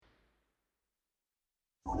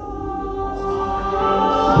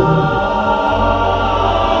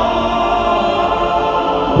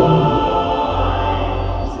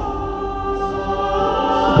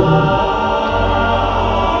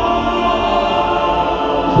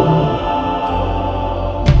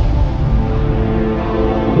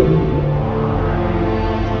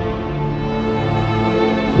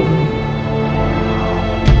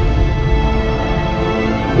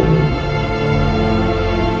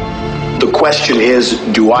The question is,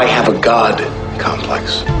 do I have a God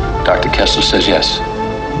complex? Dr. Kessler says yes.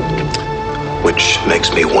 Which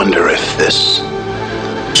makes me wonder if this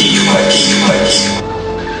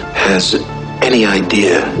has any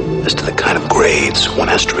idea as to the kind of grades one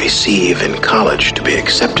has to receive in college to be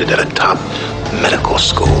accepted at a top medical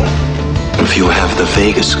school. If you have the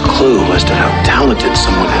vaguest clue as to how talented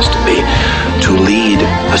someone has to be to lead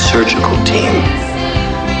a surgical team.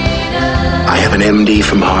 I have an MD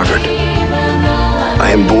from Harvard. I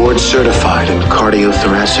am board certified in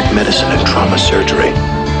cardiothoracic medicine and trauma surgery.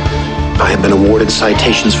 I have been awarded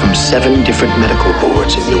citations from 7 different medical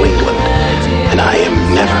boards in New England, and I am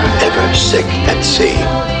never, ever sick at sea.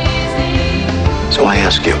 So I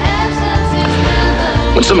ask you,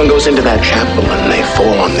 when someone goes into that chapel and they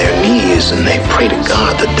fall on their knees and they pray to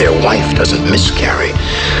God that their wife doesn't miscarry,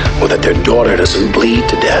 or that their daughter doesn't bleed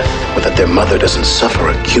to death, or that their mother doesn't suffer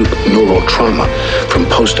acute neural trauma from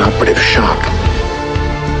post-operative shock,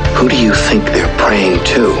 who do you think they're praying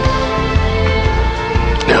to?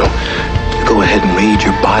 Now, go ahead and read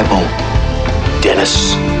your Bible,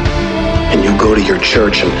 Dennis, and you go to your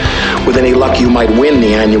church, and with any luck you might win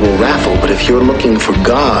the annual raffle. But if you're looking for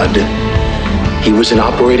God, he was in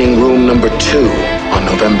operating room number 2 on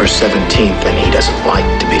November 17th, and he doesn't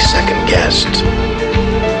like to be second-guessed.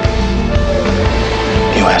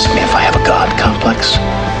 You ask me if I have a God complex?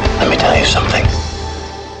 Let me tell you something.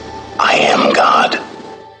 I am God.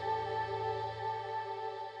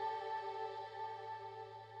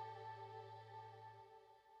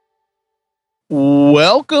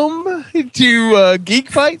 Welcome to Geek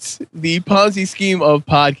Fights, the Ponzi scheme of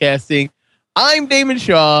podcasting. I'm Damon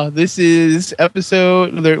Shaw. This is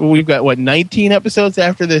episode, we've got, 19 episodes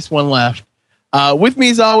after this one left. With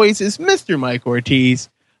me, as always, is Mr. Mike Ortiz.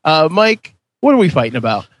 Mike, what are we fighting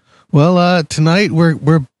about? Well, tonight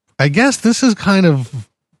we're I guess this is kind of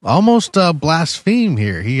almost blaspheme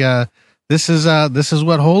here. This is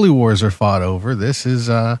what holy wars are fought over. This is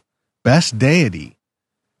best deity.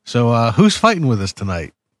 So who's fighting with us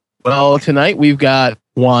tonight? Well, tonight we've got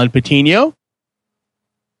Juan Patino.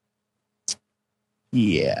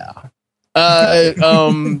 Yeah.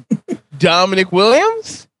 Dominic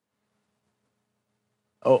Williams.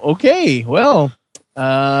 Oh, okay. Well,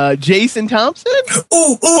 Jason Thompson.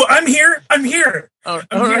 Oh, I'm here. All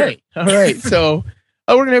right. So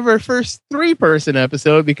we're going to have our first 3-person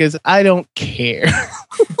episode because I don't care.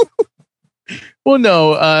 Well,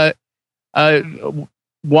 no,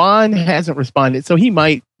 Juan hasn't responded, so he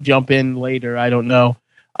might jump in later. I don't know.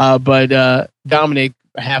 But Dominic,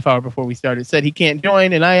 a half hour before we started, said he can't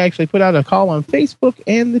join, and I actually put out a call on Facebook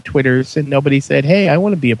and the Twitters, and nobody said, hey, I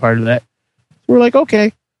want to be a part of that. So we're like,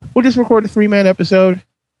 okay, we'll just record a 3-man episode,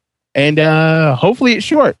 and hopefully it's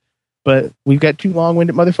short. But we've got 2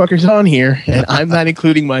 long-winded motherfuckers on here, and I'm not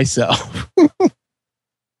including myself.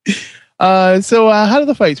 So how do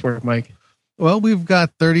the fights work, Mike? Well, we've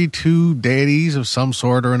got 32 deities of some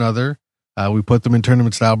sort or another. We put them in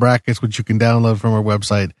tournament-style brackets, which you can download from our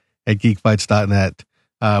website at geekfights.net.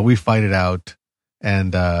 We fight it out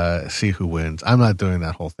and see who wins. I'm not doing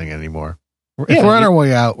that whole thing anymore. If we're on our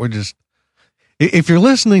way out, we're just... If you're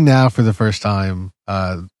listening now for the first time,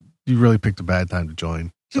 you really picked a bad time to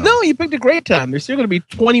join. So. No, you picked a great time. There's still going to be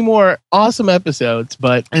 20 more awesome episodes,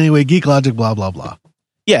 but... Anyway, Geek Logic, blah, blah, blah.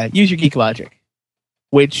 Yeah, use your Geek Logic.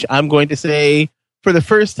 Which I'm going to say, for the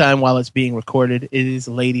first time while it's being recorded, it is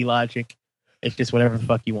Lady Logic. It's just whatever the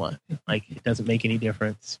fuck you want. Like, it doesn't make any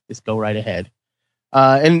difference. Just go right ahead.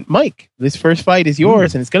 And Mike, this first fight is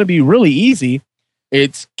yours, and it's going to be really easy.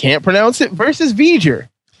 It's Can't Pronounce It versus V'ger.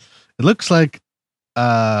 It looks like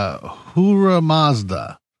Ahura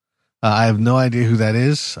Mazda. I have no idea who that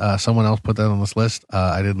is. Someone else put that on this list.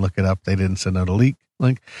 I didn't look it up. They didn't send out a link.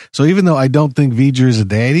 So even though I don't think V'ger is a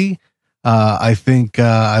deity, I think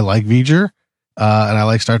I like V'ger, and I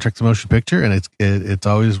like Star Trek: The Motion Picture, and it's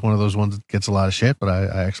always one of those ones that gets a lot of shit, but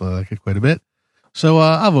I actually like it quite a bit. So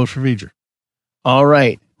I'll vote for V'ger. All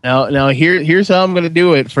right. Now here's how I'm going to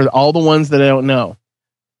do it for all the ones that I don't know.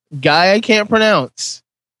 Guy I can't pronounce.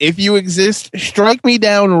 If you exist, strike me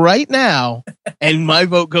down right now, and my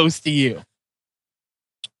vote goes to you.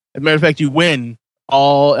 As a matter of fact, you win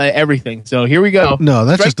everything. So here we go. No,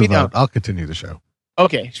 that's strike just a vote. Down. I'll continue the show.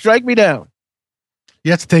 Okay, strike me down. You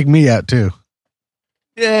have to take me out, too.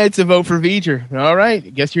 Yeah, it's a vote for V'ger. All right. I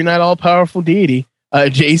guess you're not all-powerful deity.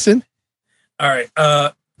 Jason? All right.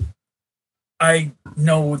 I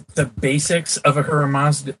know the basics of Ahura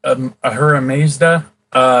Mazda.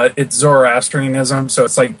 It's Zoroastrianism, so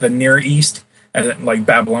it's like the Near East, like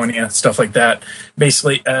Babylonia, stuff like that.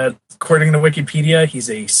 Basically, according to Wikipedia, he's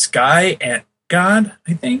a sky god,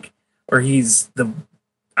 I think. Or he's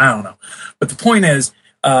I don't know. But the point is,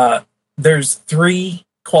 there's 3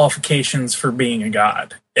 qualifications for being a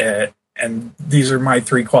god. And these are my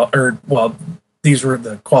 3 these were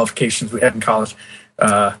the qualifications we had in college.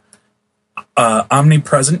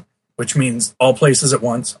 Omnipresent, which means all places at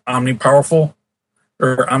once. Omnipowerful,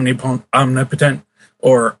 or omnipotent,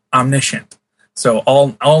 or omniscient. So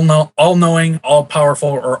all knowing, all powerful,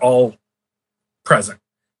 or all present.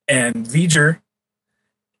 And V'ger,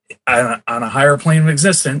 on a higher plane of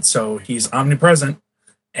existence, so he's omnipresent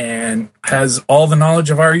and has all the knowledge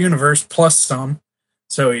of our universe plus some.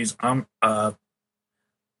 So he's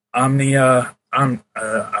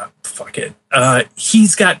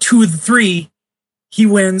he's got 2 of the 3. He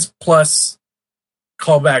wins, plus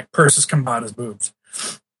callback Persis Kambata's boobs.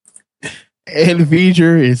 And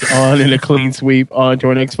V'ger is on in a clean sweep. On to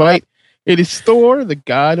our next fight. It is Thor, the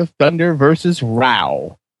God of Thunder, versus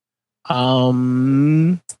Rao. Fuck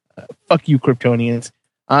you, Kryptonians.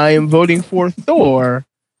 I am voting for Thor.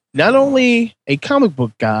 Not only a comic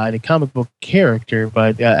book god, a comic book character,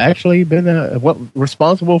 but actually been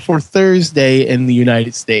responsible for Thursday in the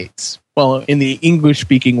United States. Well, in the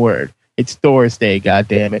English-speaking word. It's Thor's Day,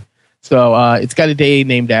 goddammit. So it's got a day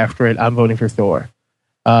named after it. I'm voting for Thor.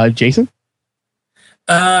 Jason?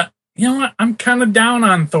 You know what? I'm kind of down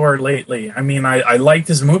on Thor lately. I mean, I liked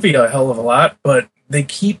his movie a hell of a lot, but they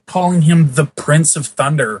keep calling him the Prince of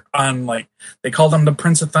Thunder on, like, they called him the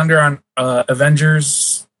Prince of Thunder on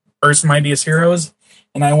Avengers Earth's Mightiest Heroes.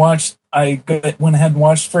 And I went ahead and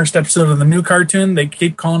watched the first episode of the new cartoon. They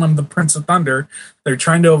keep calling him the Prince of Thunder. They're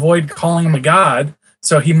trying to avoid calling him a god,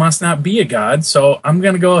 so he must not be a god. So I'm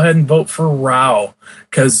going to go ahead and vote for Rao,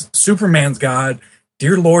 because Superman's god,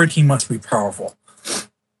 dear Lord, he must be powerful.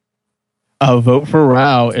 I'll vote for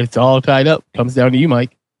Rao. It's all tied up. Comes down to you,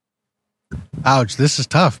 Mike. Ouch, this is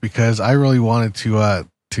tough because I really wanted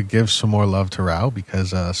to give some more love to Rao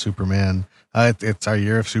because Superman. It's our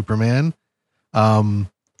year of Superman,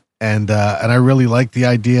 and I really like the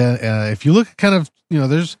idea. If you look at kind of,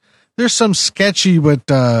 there's some sketchy but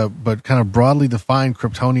kind of broadly defined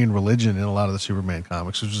Kryptonian religion in a lot of the Superman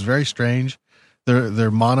comics, which is very strange.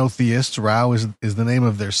 They're monotheists. Rao is the name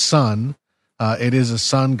of their son. It is a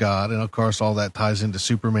sun god, and of course, all that ties into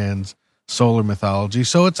Superman's solar mythology.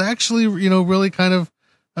 So it's actually, really kind of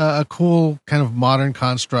a cool kind of modern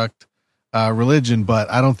construct religion, but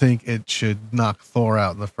I don't think it should knock Thor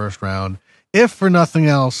out in the first round, if for nothing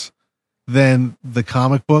else than the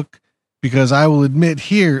comic book, because I will admit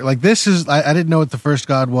here, like this is, I didn't know what the first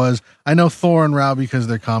god was. I know Thor and Rao because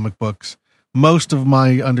they're comic books. Most of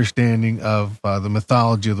my understanding of the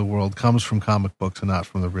mythology of the world comes from comic books and not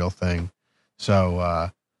from the real thing.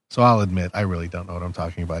 So I'll admit I really don't know what I'm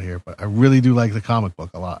talking about here, but I really do like the comic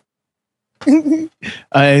book a lot.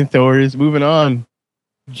 And Thor is moving on.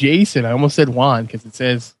 Jason, I almost said Juan because it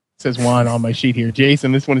says Juan on my sheet here.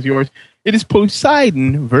 Jason, this one is yours. It is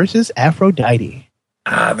Poseidon versus Aphrodite.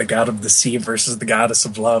 The god of the sea versus the goddess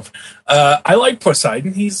of love. I like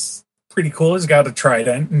Poseidon. He's pretty cool. He's got a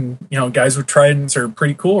trident, and guys with tridents are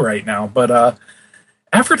pretty cool right now. But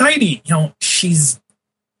Aphrodite, she's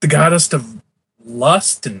the goddess of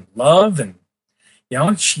lust and love, and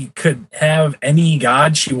she could have any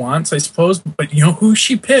god she wants, I suppose. But who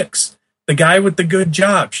she picks? The guy with the good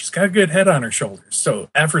job. She's got a good head on her shoulders. So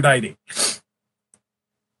Aphrodite.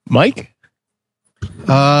 Mike?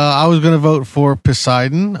 I was going to vote for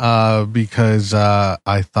Poseidon because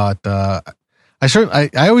I thought I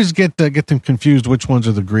always get them confused which ones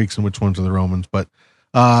are the Greeks and which ones are the Romans. But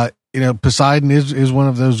Poseidon is one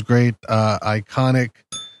of those great iconic,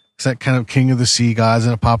 that kind of king of the sea guys,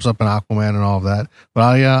 and it pops up in Aquaman and all of that.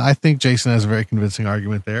 But I think Jason has a very convincing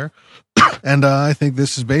argument there. And I think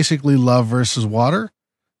this is basically love versus water.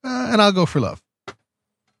 And I'll go for love.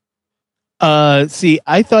 See,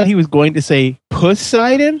 I thought he was going to say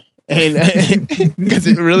Poseidon, and because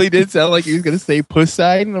it really did sound like he was going to say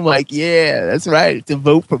Poseidon. I'm like, yeah, that's right. It's a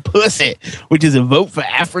vote for pussy, which is a vote for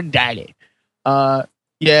Aphrodite.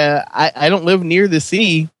 Yeah, I don't live near the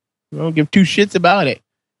sea. I don't give two shits about it.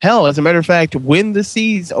 Hell, as a matter of fact, when the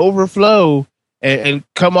seas overflow and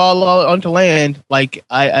come all onto land, like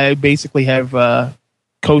I basically have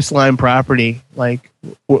coastline property. Like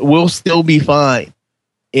we'll still be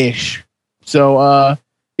fine-ish. So,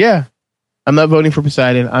 yeah, I'm not voting for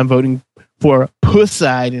Poseidon. I'm voting for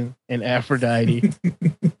Poseidon and Aphrodite.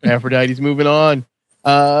 Aphrodite's moving on.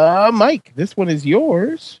 Mike, this one is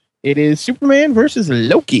yours. It is Superman versus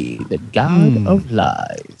Loki, the god of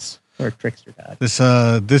lies, or trickster god. This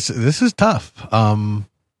is tough.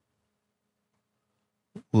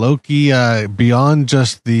 Loki, beyond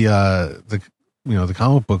just the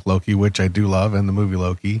comic book Loki, which I do love, and the movie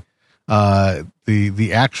Loki,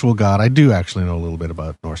 the actual God, I do actually know a little bit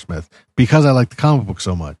about Norse myth because I like the comic book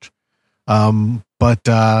so much. But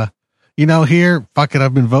here, fuck it,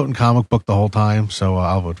 I've been voting comic book the whole time, so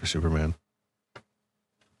I'll vote for Superman.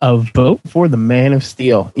 A vote for the Man of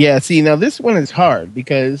Steel. Yeah, see, now this one is hard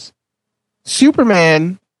because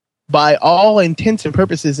Superman, by all intents and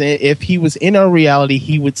purposes, if he was in our reality,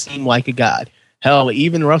 he would seem like a god. Hell,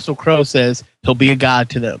 even Russell Crowe says he'll be a god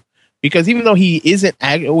to them. Because even though he isn't,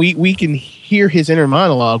 we can hear his inner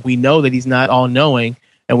monologue. We know that he's not all-knowing,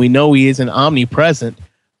 and we know he isn't omnipresent.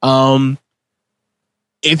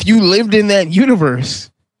 If you lived in that universe,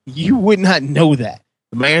 you would not know that.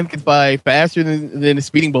 The man could fly faster than a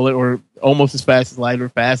speeding bullet, or almost as fast as light, or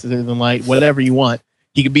faster than light, whatever you want.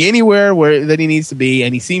 He could be anywhere that he needs to be,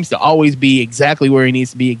 and he seems to always be exactly where he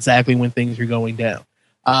needs to be, exactly when things are going down.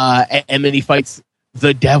 And then he fights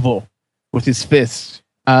the devil with his fists.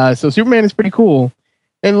 So Superman is pretty cool,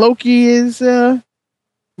 and Loki is not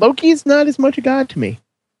as much a god to me,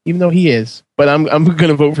 even though he is. But I'm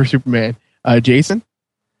gonna vote for Superman. Jason,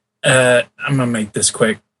 I'm gonna make this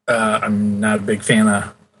quick. I'm not a big fan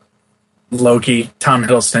of Loki. Tom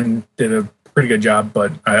Hiddleston did a pretty good job,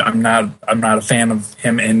 but I'm not a fan of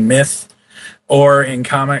him in myth or in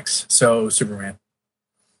comics. So Superman.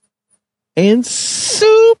 And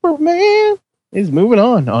Superman is moving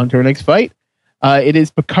on to our next fight. It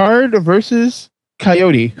is Picard versus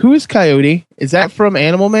Coyote. Who is Coyote? Is that from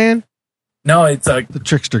Animal Man? No, it's like the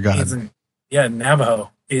trickster god.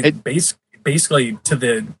 Navajo. Basically, to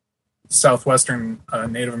the southwestern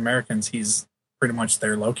Native Americans, he's pretty much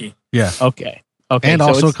their Loki. Yeah. Okay. And so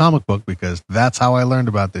also a comic book, because that's how I learned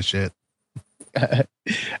about this shit.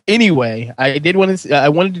 Anyway, I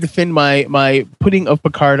wanted to defend my putting of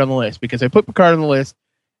Picard on the list, because I put Picard on the list,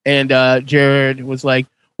 and Jared was like,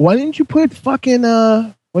 "Why didn't you put fucking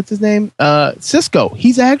what's his name? Cisco?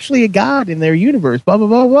 He's actually a god in their universe." Blah blah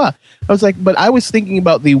blah blah. I was like, but I was thinking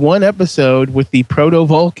about the one episode with the Proto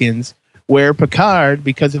Vulcans where Picard,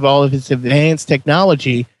 because of all of his advanced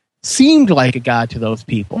technology, seemed like a god to those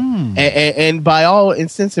people. And by all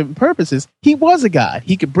intents and purposes, he was a god.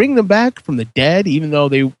 He could bring them back from the dead, even though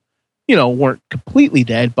they, weren't completely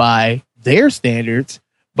dead by their standards.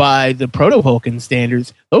 By the Proto-Vulcan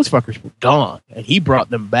standards, those fuckers were gone, and he brought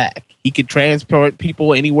them back. He could transport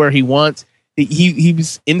people anywhere he wants. He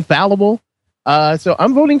was infallible. So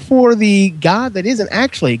I'm voting for the god that isn't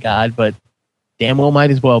actually a god, but damn well might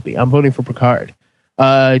as well be. I'm voting for Picard.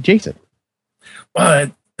 Jason.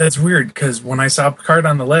 Well, that's weird, because when I saw Picard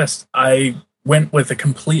on the list, I went with a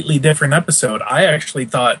completely different episode. I actually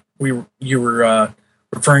thought you were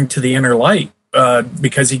referring to the Inner Light,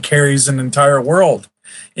 because he carries an entire world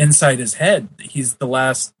inside his head. He's the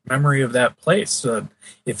last memory of that place. So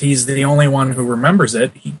if he's the only one who remembers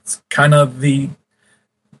it, he's kind of the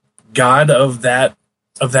god of that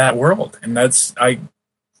world. And I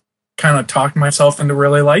kind of talked myself into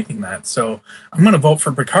really liking that. So I'm going to vote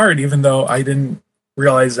for Picard, even though I didn't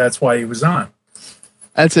realize that's why he was on.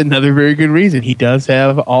 That's another very good reason. He does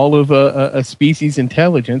have all of a species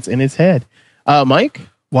intelligence in his head. Mike?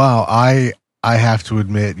 Wow, I have to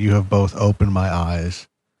admit, you have both opened my eyes.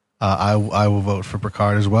 I will vote for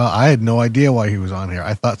Picard as well. I had no idea why he was on here.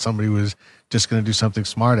 I thought somebody was just going to do something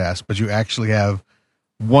smart-ass, but you actually have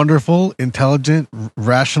wonderful, intelligent,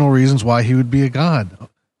 rational reasons why he would be a god.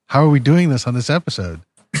 How are we doing this on this episode?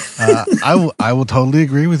 I will totally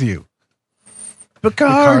agree with you.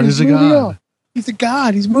 Picard is a god. On. He's a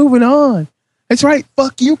god. He's moving on. That's right.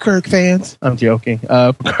 Fuck you, Kirk fans. I'm joking.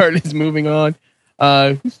 Picard is moving on.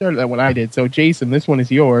 Who started that one? I did. So, Jason, this one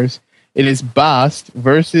is yours. It is Bast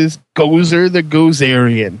versus Gozer the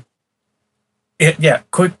Gozerian. Yeah.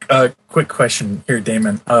 Quick question here,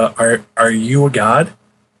 Damon. Are you a god?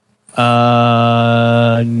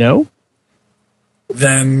 No.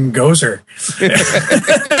 Then Gozer.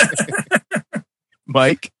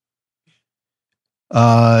 Mike.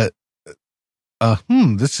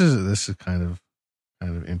 This is kind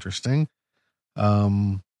of interesting.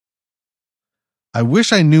 I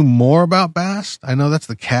wish I knew more about Bast. I know that's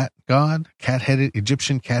the cat god,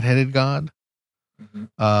 Egyptian cat-headed god. Mm-hmm.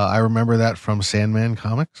 I remember that from Sandman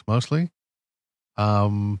comics mostly.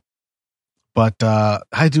 But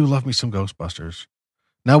I do love me some Ghostbusters.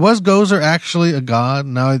 Now, was Gozer actually a god?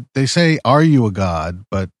 Now, they say, are you a god?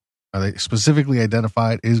 But are they specifically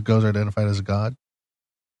identified? Is Gozer identified as a god?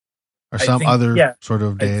 Or some other sort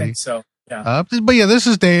of deity? I think so, yeah. But yeah, this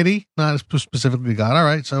is deity, not specifically god. All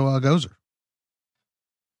right, so Gozer.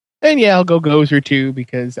 And yeah, I'll go Gozer too,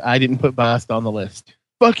 because I didn't put Bast on the list.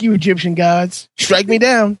 Fuck you, Egyptian gods. Strike me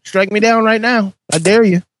down. Strike me down right now. I dare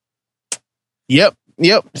you. Yep.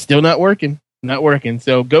 Still not working. not working.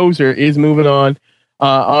 So Gozer is moving on.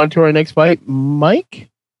 On to our next fight. Mike,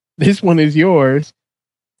 this one is yours.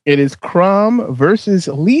 It is Crom versus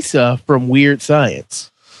Lisa from Weird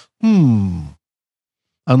Science.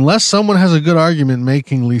 Unless someone has a good argument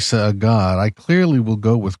making Lisa a god, I clearly will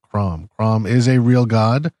go with Crom. Crom is a real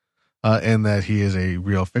god, in that he is a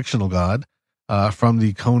real fictional god from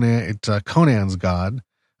the Conan. It's Conan's god.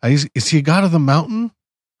 Is he a god of the mountain?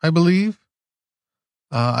 I believe.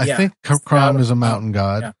 I think Crom is a mountain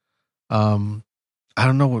god. Yeah. I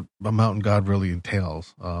don't know what a mountain god really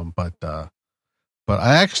entails, but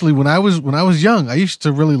I actually, when I was young, I used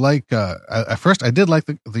to really like. At first, I did like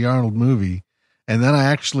the Arnold movie. And then I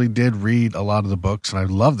actually did read a lot of the books, and I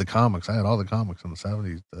loved the comics. I had all the comics in the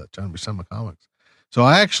 70s, John Buscema comics. So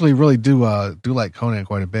I actually really do like Conan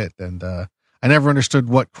quite a bit. And I never understood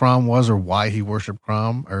what Crom was or why he worshipped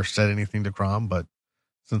Crom or said anything to Crom. But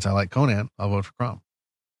since I like Conan, I'll vote for Crom.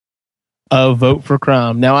 Vote for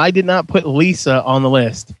Crom. Now, I did not put Lisa on the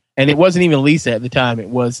list, and it wasn't even Lisa at the time. It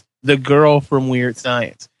was the girl from Weird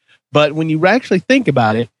Science. But when you actually think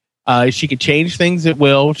about it, she could change things at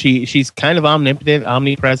will. She's kind of omnipotent,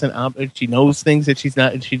 omnipresent. She knows things that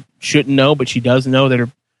she shouldn't know, but she does know that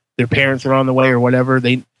their parents are on the way or whatever.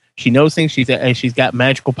 She knows things. She's got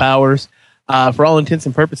magical powers. For all intents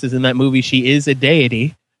and purposes, in that movie, she is a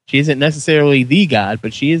deity. She isn't necessarily the god,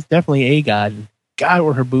 but she is definitely a god. God,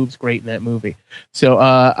 were her boobs great in that movie. So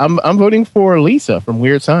I'm voting for Lisa from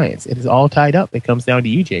Weird Science. It is all tied up. It comes down to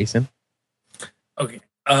you, Jason. Okay.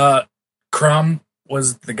 Crom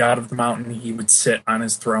was the god of the mountain. He would sit on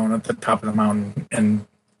his throne at the top of the mountain and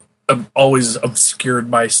always obscured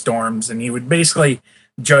by storms. And he would basically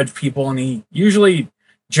judge people, and he usually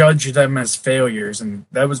judged them as failures. And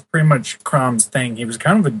that was pretty much Crom's thing. He was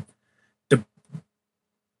kind of a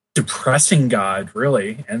depressing god,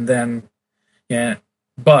 really. And then, yeah,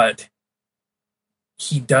 but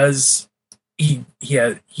he does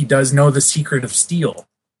know the secret of steel.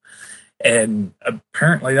 And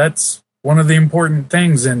apparently that's one of the important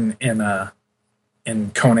things in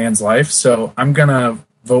Conan's life. So I'm gonna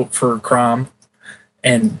vote for Crom,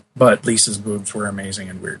 but Lisa's boobs were amazing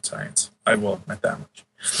in Weird Science. I will admit that much.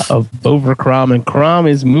 Vote for Crom, and Crom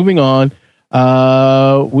is moving on.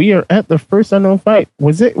 We are at the first unknown fight.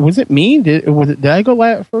 Was it me? Did I go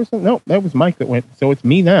last first? No, that was Mike that went. So it's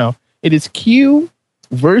me now. It is Q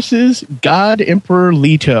versus God Emperor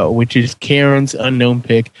Leto, which is Karen's unknown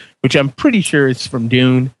pick, which I'm pretty sure is from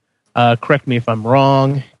Dune. Correct me if I'm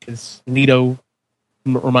wrong, because Leto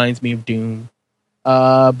reminds me of Dune.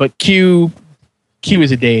 But Q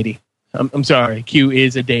is a deity. I'm sorry, Q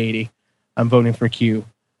is a deity. I'm voting for Q.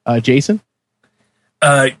 Jason?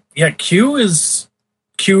 Yeah, Q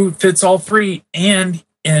fits all three, and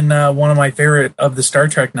in one of my favorite of the Star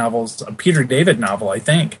Trek novels, a Peter David novel, I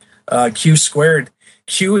think, Q Squared.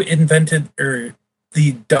 Q invented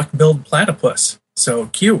the duck-billed platypus. So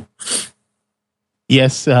Q.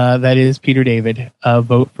 Yes, that is Peter David.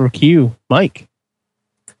 Vote for Q. Mike?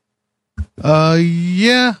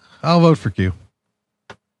 Yeah, I'll vote for Q.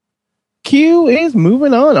 Q is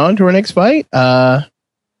moving on to our next fight.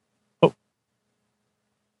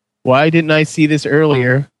 Why didn't I see this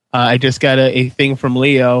earlier? I just got a thing from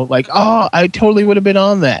Leo. Like, oh, I totally would have been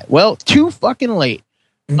on that. Well, too fucking late.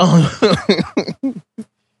 And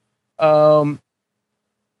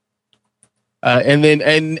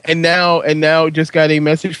now just got a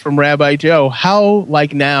message from Rabbi Joe. How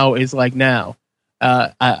like now is like now.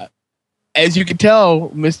 As you can tell,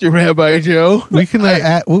 Mr. Rabbi Joe, we can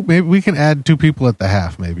maybe we can add two people at the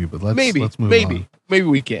half, maybe. But let's move on. Maybe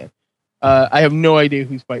we can. I have no idea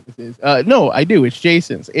whose fight this is. No, I do. It's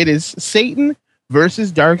Jason's. It is Satan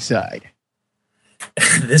versus Darkseid.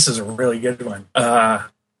 This is a really good one.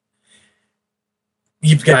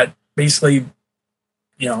 You've got basically,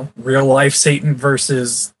 real life Satan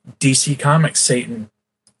versus DC Comics Satan.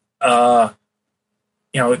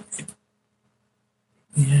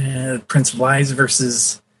 Prince of Lies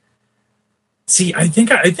versus. See, I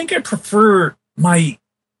think I prefer my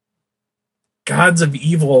gods of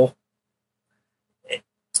evil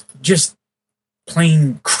just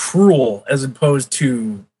plain cruel as opposed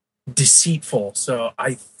to deceitful. So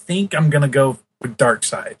I think I'm gonna go with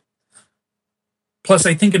Darkseid. Plus,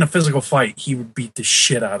 I think in a physical fight, he would beat the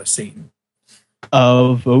shit out of Satan.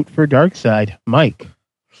 Vote for Darkseid. Mike?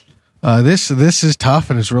 This is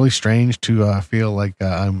tough, and it's really strange to feel like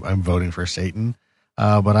I'm voting for Satan.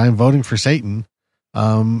 But I'm voting for Satan.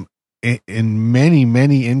 In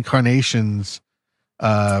many incarnations,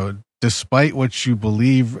 despite what you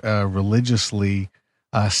believe religiously,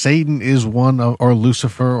 Satan is one of, or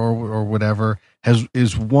Lucifer or whatever,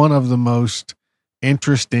 is one of the most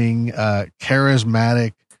interesting,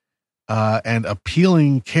 charismatic, and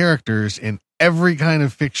appealing characters in every kind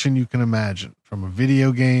of fiction you can imagine, from a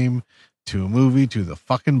video game to a movie to the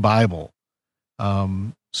fucking Bible.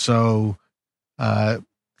 So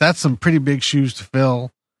that's some pretty big shoes to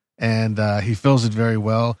fill, and he fills it very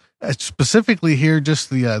well. Specifically here, just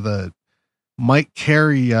the Mike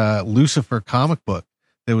Carey Lucifer comic book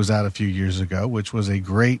that was out a few years ago, which was a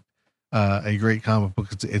great comic book.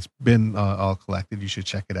 It's been all collected. You should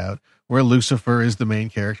check it out. Where Lucifer is the main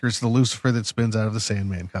character. It's the Lucifer that spins out of the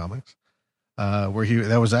Sandman comics. That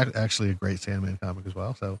was actually a great Sandman comic as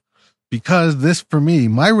well. So, because this, for me,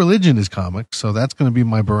 my religion is comics, so that's going to be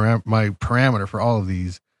my parameter for all of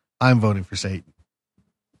these. I'm voting for Satan.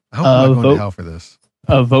 I hope I'm not going to hell for this.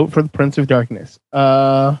 Vote for the Prince of Darkness.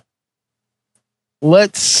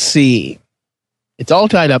 Let's see. It's all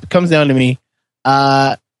tied up. It comes down to me.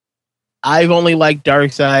 I've only liked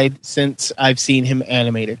Darkseid since I've seen him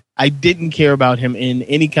animated. I didn't care about him in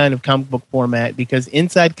any kind of comic book format because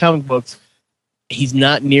inside comic books, he's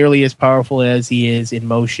not nearly as powerful as he is in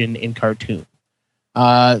motion in cartoon.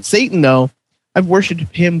 Satan, though, I've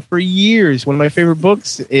worshipped him for years. One of my favorite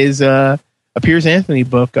books is a Piers Anthony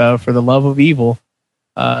book, For the Love of Evil.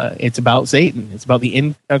 It's about Satan. It's about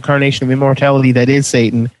the incarnation of immortality that is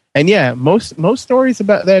Satan. And yeah, most stories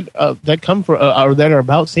about that come from or that are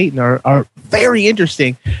about Satan are very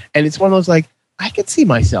interesting. And it's one of those like, I could see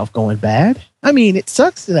myself going bad. I mean, it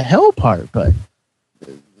sucks to the hell part, but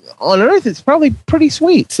on Earth it's probably pretty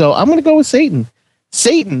sweet. So I'm going to go with Satan.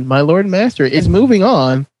 Satan, my Lord and Master, is moving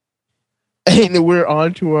on, and we're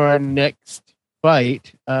on to our next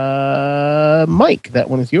fight. Mike, that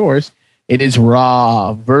one is yours. It is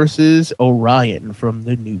Ra versus Orion from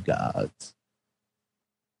the New Gods.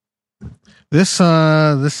 This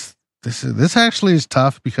actually is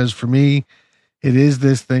tough because for me, it is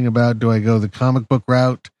this thing about, do I go the comic book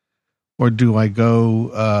route or do I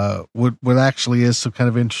go what actually is some kind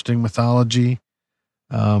of interesting mythology?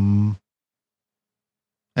 And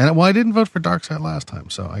well, I didn't vote for Darkseid last time,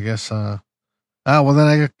 so I guess well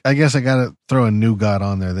then I guess I gotta throw a new god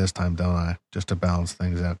on there this time, don't I? Just to balance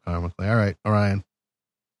things out karmically. All right, Orion.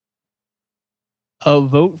 A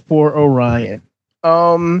vote for Orion.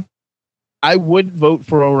 I would vote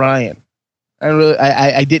for Orion.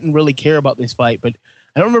 I didn't really care about this fight, but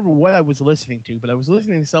I don't remember what I was listening to, but I was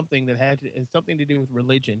listening to something that had something to do with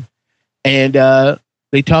religion, and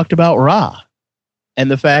they talked about Ra and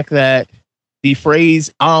the fact that the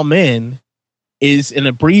phrase Amen is an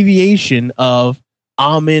abbreviation of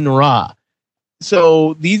Amen Ra.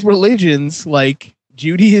 So these religions like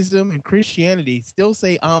Judaism and Christianity still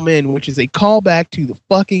say Amen, which is a callback to the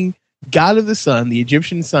fucking god of the sun, the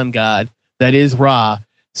Egyptian sun god that is Ra.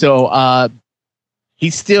 So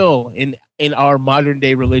he's still in our modern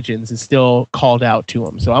day religions is still called out to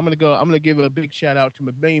him. So I'm gonna give a big shout out to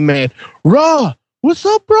my main man, Ra. What's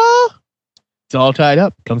up, Ra? It's all tied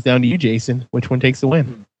up. Comes down to you, Jason. Which one takes the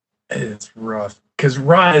win? It's rough because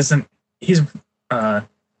Ra isn't. He's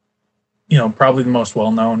probably the most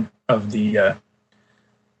well known of the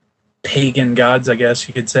pagan gods, I guess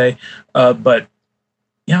you could say. But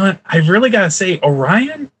you know what? I really gotta say,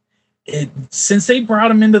 Orion. Since they brought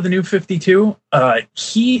him into the New 52,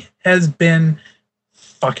 he has been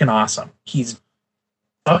fucking awesome. He's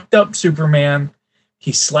fucked up Superman.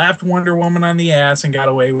 He slapped Wonder Woman on the ass and got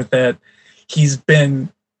away with it. He's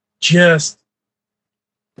been just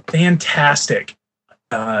fantastic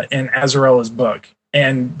in Azarella's book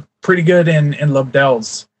and pretty good in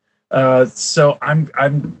Lobdell's. So I'm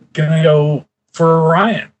gonna go for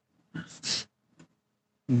Orion.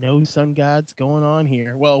 No sun gods going on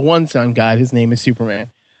here. Well, one sun god, his name is Superman.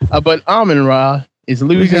 But Amun-Ra is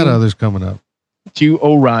losing. We got others coming up. To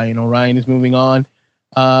Orion. Orion is moving on.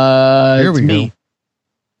 Here we go.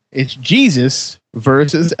 It's Jesus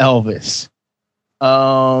versus Elvis.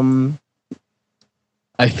 I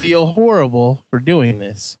feel horrible for doing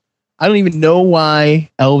this. I don't even know why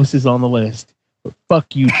Elvis is on the list. But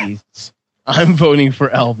fuck you, Jesus. I'm voting for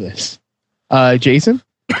Elvis. Jason?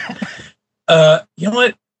 You know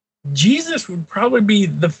what? Jesus would probably be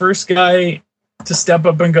the first guy to step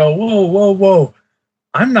up and go, whoa, whoa, whoa.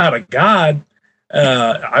 I'm not a god.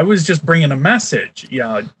 I was just bringing a message.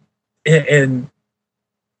 Yeah. And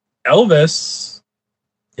Elvis,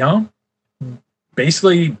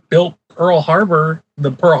 basically built Pearl Harbor,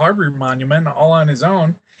 the Pearl Harbor Monument, all on his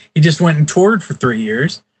own. He just went and toured for 3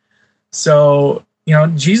 years. So,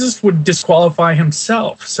 Jesus would disqualify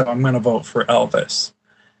himself. So I'm going to vote for Elvis.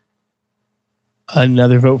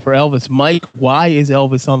 Another vote for Elvis. Mike, why is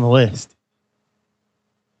Elvis on the list?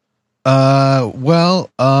 Well,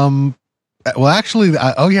 actually,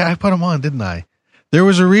 I put him on, didn't I? There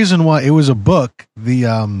was a reason why. It was a book,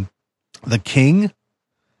 The King,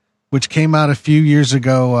 which came out a few years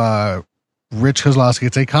ago. Rich Kozlowski.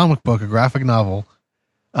 It's a comic book, a graphic novel,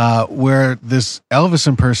 where this Elvis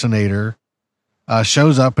impersonator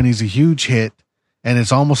shows up and he's a huge hit, and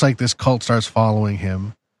it's almost like this cult starts following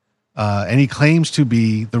him, and he claims to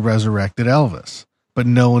be the resurrected Elvis, but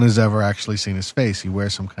no one has ever actually seen his face. He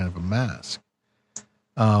wears some kind of a mask.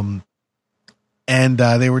 And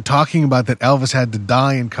they were talking about that Elvis had to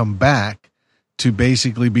die and come back to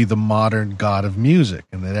basically be the modern god of music,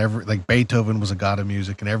 and that like Beethoven was a god of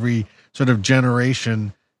music, and every sort of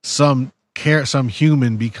generation, some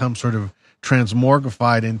human becomes sort of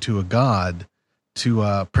transmogrified into a god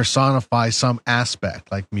to personify some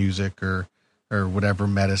aspect, like music or whatever,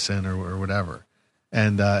 medicine or whatever,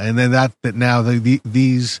 and then that now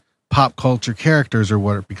these pop culture characters are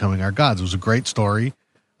what are becoming our gods. It was a great story,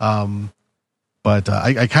 but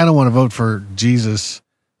I kind of want to vote for Jesus.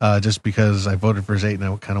 Just because I voted for Zayt and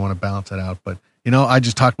I kind of want to balance it out. But, I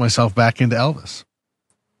just talked myself back into Elvis.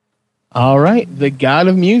 All right. The god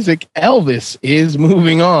of music, Elvis, is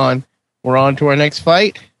moving on. We're on to our next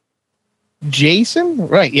fight. Jason?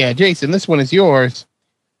 Right. Yeah, Jason, this one is yours.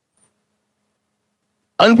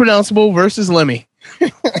 Unpronounceable versus Lemmy.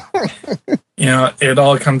 It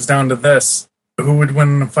all comes down to this. Who would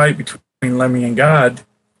win in a fight between Lemmy and God?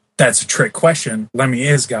 That's a trick question. Lemmy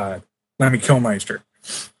is God. Lemmy Kilmeister.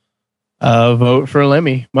 Vote for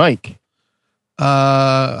Lemmy. Mike?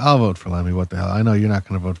 I'll vote for Lemmy. What the hell? I know you're not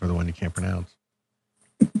going to vote for the one you can't pronounce.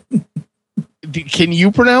 Can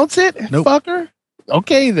you pronounce it, nope. Fucker?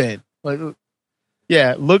 Okay, then.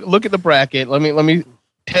 Yeah, look at the bracket. Let me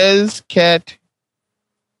Tezcat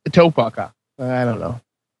Topaka. I don't know.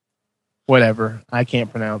 Whatever. I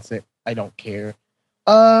can't pronounce it. I don't care.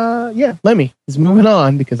 Yeah, Lemmy is moving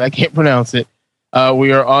on because I can't pronounce it.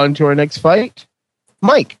 We are on to our next fight.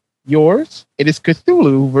 Mike, yours. It is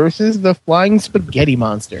Cthulhu versus the Flying Spaghetti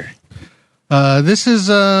Monster. This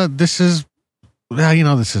isn't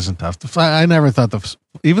tough. I never thought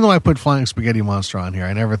even though I put Flying Spaghetti Monster on here,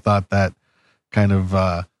 I never thought that kind of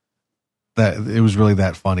that it was really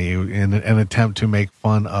that funny in an attempt to make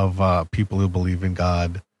fun of people who believe in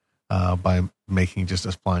God by making just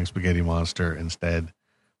a Flying Spaghetti Monster instead.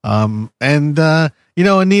 A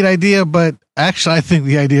neat idea, but actually I think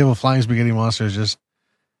the idea of a Flying Spaghetti Monster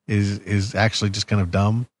is actually just kind of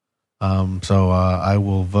dumb. So I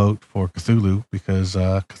will vote for Cthulhu because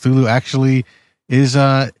Cthulhu actually is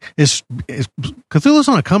Cthulhu's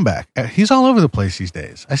on a comeback. He's all over the place these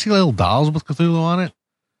days. I see little dolls with Cthulhu on it.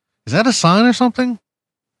 Is that a sign or something?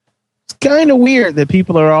 It's kind of weird that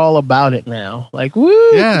people are all about it now. Like, woo!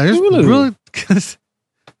 Yeah, Cthulhu. Really,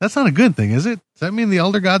 that's not a good thing, is it? Does that mean the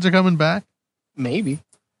elder gods are coming back? Maybe,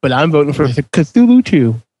 but I'm voting for Cthulhu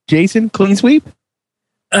too. Jason, clean sweep.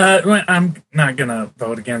 I'm not gonna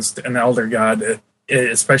vote against an elder god,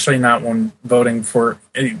 especially not when voting for.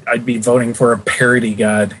 I'd be voting for a parody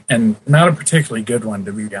god, and not a particularly good one,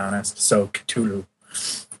 to be honest. So Cthulhu.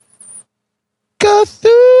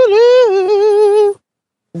 Cthulhu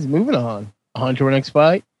is moving on. On to our next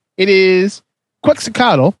fight. It is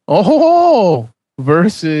Quetzalcoatl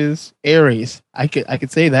versus Ares. I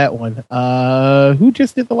could say that one. Who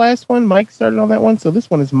just did the last one? Mike started on that one, so this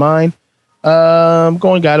one is mine. I'm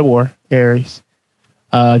going God of War, Ares.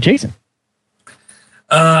 Jason.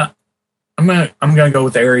 I'm gonna go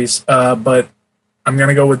with Ares, but I'm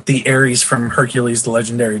gonna go with the Ares from Hercules: The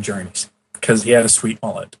Legendary Journeys because he had a sweet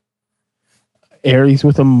mullet. Ares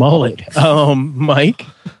with a mullet. Mike.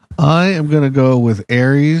 I am gonna go with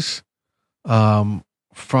Ares, from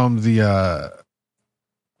the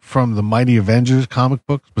Mighty Avengers comic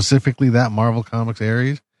book, specifically that Marvel Comics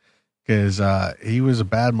Ares. Because he was a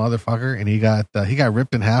bad motherfucker and he got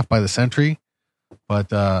ripped in half by the Sentry, but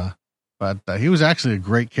he was actually a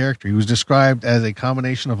great character. He was described as a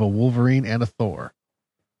combination of a Wolverine and a Thor,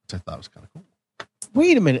 which I thought was kind of cool.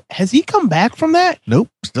 Wait a minute, has he come back from that? Nope,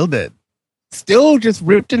 still dead. Still just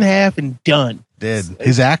ripped in half and done. Dead.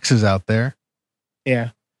 His axe is out there. Yeah,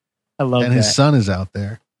 I love and that. His son is out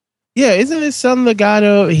there. Yeah, isn't his son the god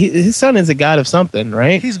of? His son is a god of something,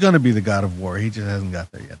 right? He's going to be the god of war. He just hasn't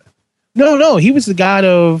got there yet. No, he was the god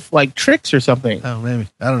of like tricks or something. Oh, maybe.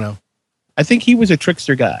 I don't know. I think he was a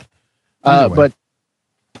trickster god. But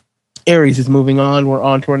Ares is moving on. We're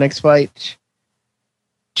on to our next fight.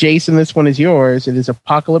 Jason, this one is yours. It is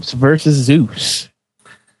Apocalypse versus Zeus.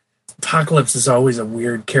 Apocalypse is always a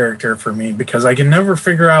weird character for me because I can never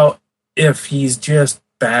figure out if he's just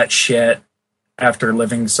batshit after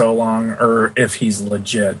living so long or if he's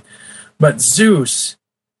legit. But Zeus,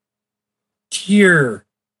 dear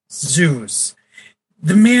Zeus,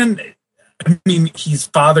 the man, I mean, he's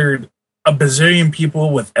fathered a bazillion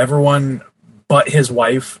people with everyone but his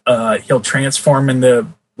wife. He'll transform into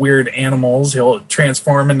weird animals. He'll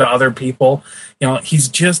transform into other people. He's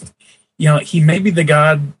just, he may be the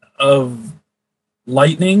god of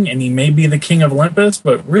lightning and he may be the king of Olympus,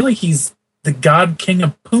 but really he's the god king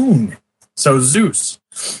of Poon. So Zeus.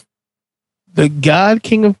 The god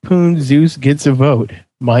king of Poon, Zeus, gets a vote.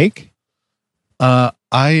 Mike?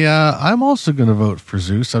 I'm also going to vote for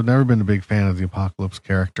Zeus. I've never been a big fan of the Apocalypse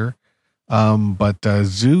character. But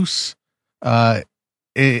Zeus,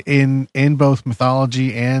 in both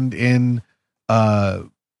mythology and in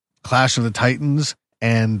Clash of the Titans,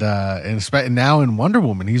 and now in Wonder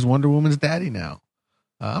Woman, he's Wonder Woman's daddy now.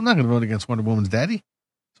 I'm not going to vote against Wonder Woman's daddy,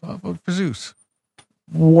 so I'll vote for Zeus.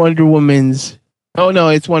 Wonder Woman's. Oh no,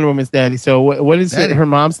 it's Wonder Woman's daddy. So what is her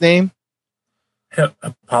mom's name?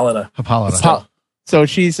 Hippolyta. So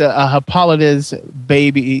she's a Hippolyta's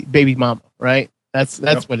baby mama, right? That's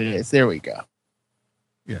what it is. There we go.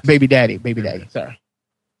 Yes. Baby daddy. Sorry.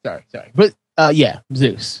 But yeah,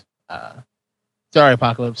 Zeus. Sorry,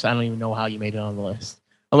 Apocalypse. I don't even know how you made it on the list.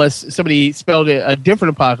 Unless somebody spelled it a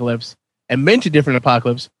different Apocalypse and meant a different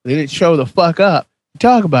Apocalypse. They didn't show the fuck up to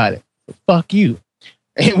talk about it. But fuck you.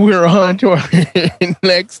 And we're on to our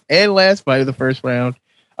next and last fight of the first round.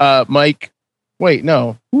 Mike, wait,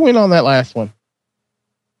 no. Who went on that last one?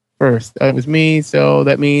 First. It was me, so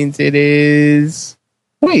that means it is...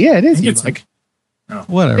 Wait, yeah, it is you, Mike.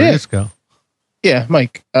 Whatever, let's go. Yeah,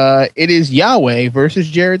 Mike. It is Yahweh versus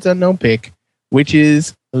Jared's unknown pick, which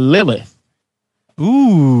is Lilith.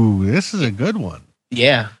 Ooh, this is a good one.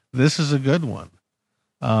 Yeah. This is a good one.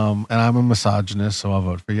 And I'm a misogynist, so I'll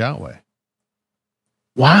vote for Yahweh.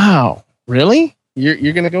 Wow. Really?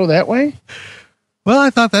 You're going to go that way? Well, I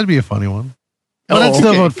thought that'd be a funny one. But I'd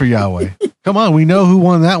still vote for Yahweh. Come on, we know who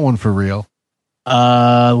won that one for real.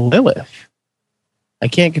 Lilith. I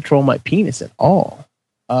can't control my penis at all.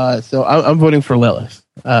 So I'm voting for Lilith.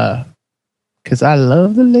 Because I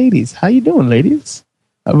love the ladies. How you doing, ladies?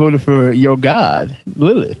 I voted for your god,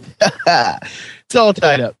 Lilith. It's all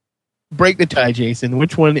tied up. Break the tie, Jason.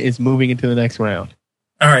 Which one is moving into the next round?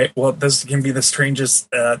 All right. Well, this can be the strangest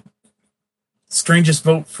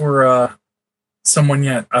vote for someone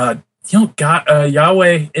yet.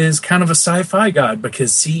 Yahweh is kind of a sci-fi god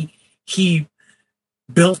because he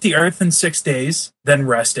built the earth in 6 days, then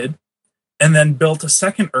rested, and then built a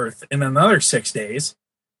second earth in another 6 days,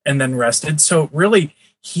 and then rested. So really,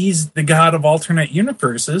 he's the god of alternate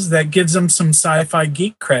universes. That gives him some sci-fi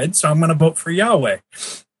geek cred. So I'm going to vote for Yahweh.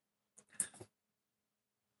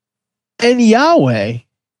 And Yahweh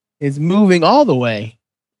is moving all the way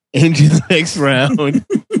into the next round.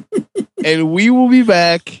 And we will be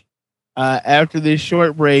back after this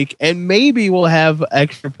short break. And maybe we'll have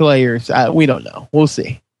extra players. We don't know. We'll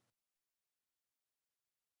see.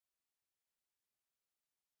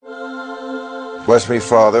 Bless me,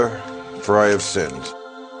 Father, for I have sinned.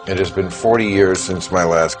 It has been 40 years since my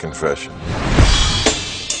last confession.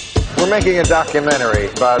 We're making a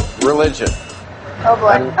documentary about religion. Oh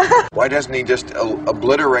boy. Why doesn't he just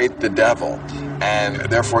obliterate the devil and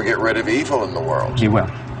therefore get rid of evil in the world? He will.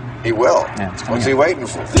 He will? Yeah, What's he waiting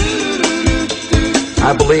for?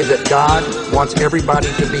 I believe that God wants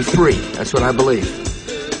everybody to be free. That's what I believe.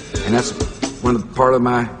 And that's part of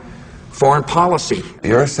my foreign policy.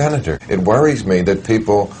 You're a senator. It worries me that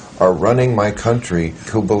people are running my country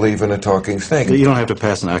who believe in a talking snake. You don't have to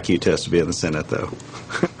pass an IQ test to be in the Senate, though.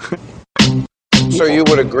 So you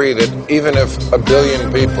would agree that even if a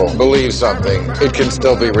billion people believe something, it can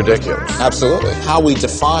still be ridiculous? Absolutely. How we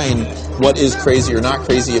define what is crazy or not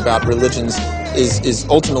crazy about religions is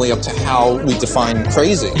ultimately up to how we define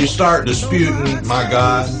crazy. You start disputing my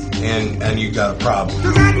God, and you got a problem.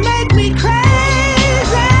 That make me crazy.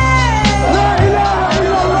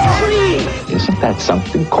 Isn't that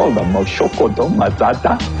something called a Moshoko-do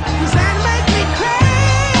Mazada?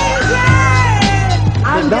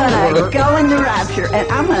 I'm gonna go in the rapture, and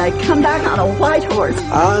I'm gonna come back on a white horse.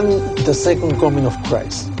 On the second coming of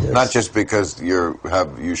Christ. Yes. Not just because you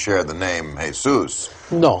share the name Jesus.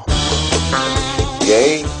 No.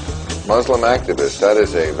 Gay Muslim activist, that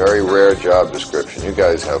is a very rare job description. You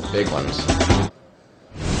guys have big ones.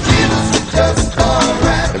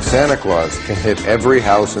 If Santa Claus can hit every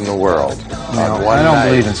house in the world on one I don't night,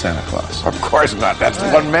 believe in Santa Claus. Of course not. That's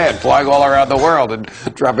one man flying all around the world and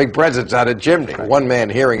dropping presents out of chimney. One man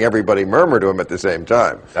hearing everybody murmur to him at the same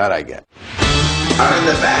time. That I get. I'm in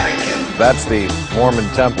the Vatican. That's the Mormon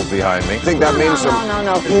temple behind me. I think that means some...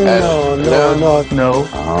 No.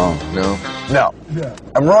 No.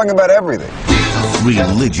 I'm wrong about everything.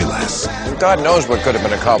 Religious. God knows what could have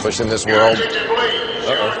been accomplished in this world.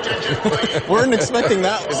 Uh-oh. Weren't expecting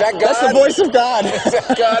that. Is that God? That's the voice of God. Is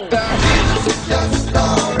that God, Doc?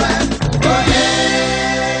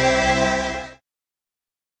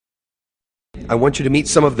 I want you to meet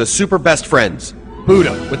some of the super best friends.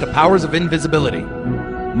 Buddha, with the powers of invisibility.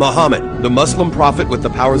 Muhammad, the Muslim prophet with the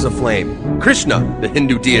powers of flame. Krishna, the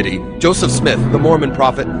Hindu deity. Joseph Smith, the Mormon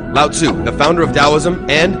prophet. Lao Tzu, the founder of Taoism.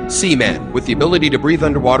 And Seaman, with the ability to breathe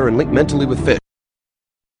underwater and link mentally with fish.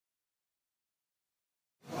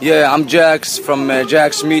 Yeah, I'm Jax from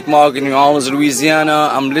Jax Meat Market in New Orleans, Louisiana.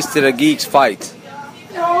 I'm listed at Geeks Fight.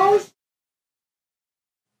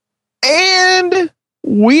 And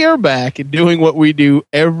we are back and doing what we do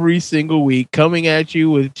every single week, coming at you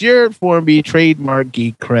with Jared Formby, trademark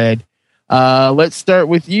Geek Cred. Let's start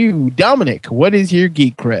with you, Dominic. What is your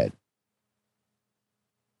Geek Cred?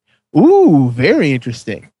 Ooh, very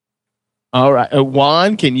interesting. All right,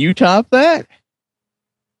 Juan, can you top that?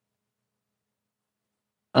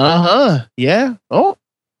 Yeah. Oh,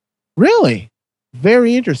 really?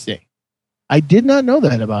 Very interesting. I did not know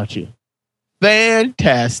that about you.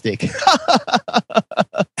 Fantastic.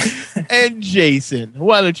 And Jason,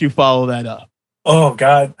 why don't you follow that up? Oh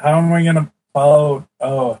God, how am I gonna follow?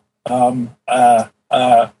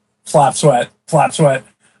 Flop Sweat.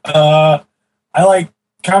 I like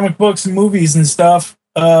comic books and movies and stuff.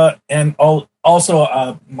 And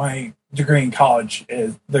also my degree in college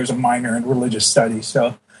is there's a minor in religious studies,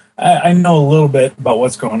 so I know a little bit about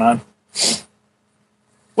what's going on.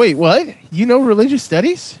 Wait, what? You know religious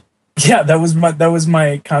studies? Yeah, that was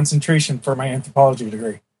my concentration for my anthropology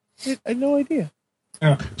degree. I had no idea.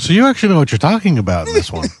 Yeah. So you actually know what you're talking about in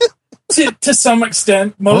this one. to some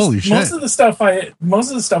extent, most of the stuff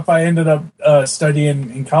I ended up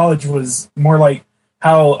studying in college was more like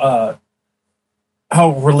how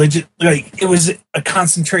religion, like it was a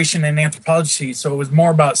concentration in anthropology, so it was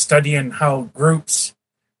more about studying how groups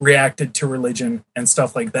reacted to religion and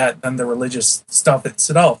stuff like that than the religious stuff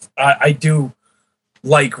itself. I do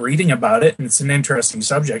like reading about it, and it's an interesting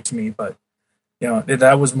subject to me, but you know,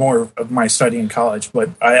 that was more of my study in college. But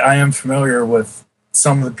I am familiar with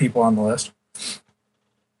some of the people on the list.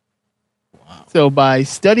 Wow. So by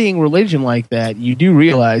studying religion like that, you do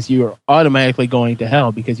realize you are automatically going to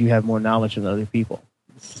hell because you have more knowledge than other people.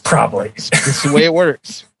 Probably. This is the way it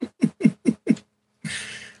works.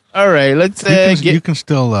 All right, let's you can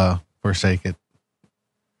still forsake it.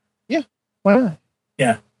 Yeah, why not?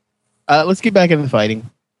 Yeah. Let's get back into the fighting.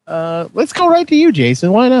 Let's go right to you,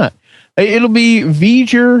 Jason. Why not? It'll be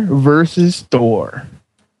V'ger versus Thor.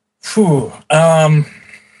 Phew. You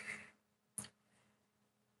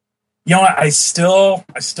know what? I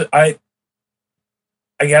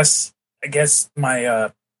guess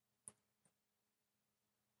my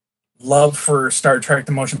love for Star Trek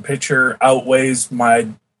the motion picture outweighs my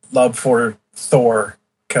love for Thor,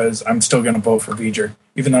 because I'm still going to vote for V'ger,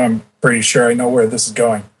 even though I'm pretty sure I know where this is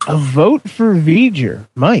going. A vote for V'ger,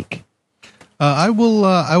 Mike. I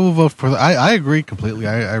will vote for. I agree completely.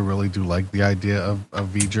 I really do like the idea of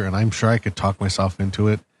V'ger, and I'm sure I could talk myself into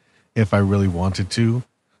it if I really wanted to.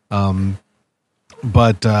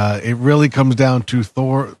 But it really comes down to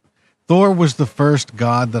Thor. Thor was the first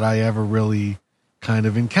god that I ever really kind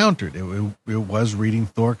of encountered. It was reading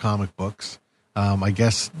Thor comic books. I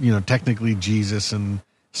guess, you know, technically Jesus and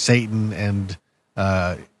Satan and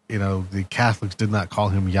you know, the Catholics did not call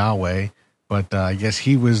him Yahweh. But I guess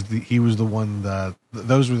he was the one.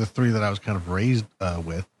 Those were the three that I was kind of raised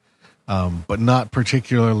with, but not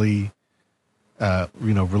particularly,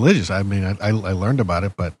 you know, religious. I mean, I learned about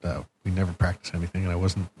it, but we never practiced anything, and I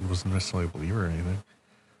wasn't necessarily a believer or anything.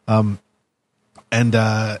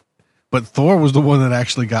 But Thor was the one that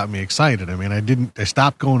actually got me excited. I mean, I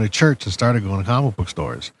stopped going to church and started going to comic book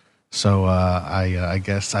stores. So I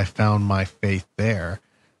guess I found my faith there,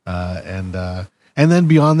 and then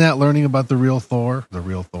beyond that, learning about the real Thor,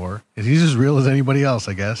 he's as real as anybody else,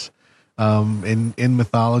 I guess, in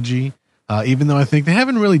mythology, even though I think they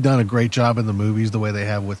haven't really done a great job in the movies the way they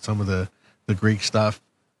have with some of the Greek stuff.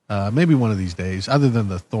 Maybe one of these days, other than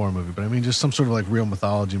the Thor movie, but I mean, just some sort of like real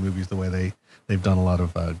mythology movies, the way they've done a lot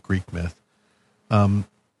of Greek myth.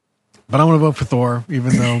 But I'm going to vote for Thor,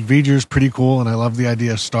 even though V'ger's pretty cool, and I love the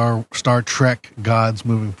idea of Star Trek gods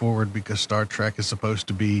moving forward, because Star Trek is supposed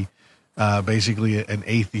to be basically an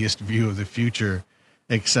atheist view of the future,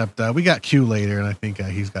 except we got Q later, and I think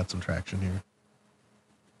he's got some traction here.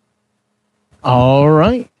 All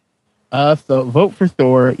right. So vote for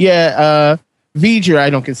Thor. Yeah, V'ger I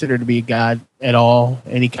don't consider to be a god at all,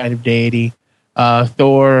 any kind of deity.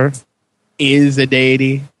 Thor is a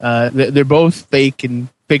deity. They're both fake and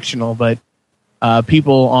fictional, but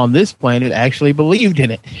people on this planet actually believed in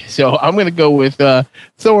it. So I'm going to go with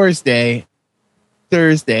Thursday.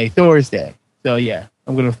 So yeah,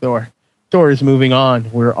 I'm going to Thor. Thor is moving on.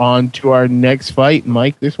 We're on to our next fight.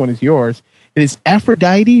 Mike, this one is yours. It is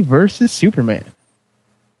Aphrodite versus Superman.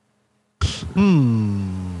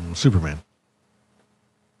 Superman.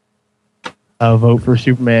 I'll vote for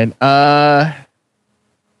Superman.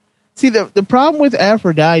 See, the problem with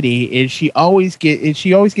Aphrodite is she always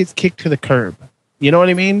gets kicked to the curb. You know what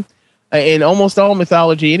I mean? In almost all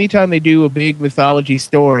mythology, anytime they do a big mythology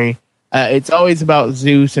story, it's always about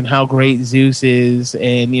Zeus and how great Zeus is,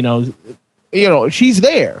 and you know she's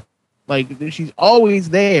there, like she's always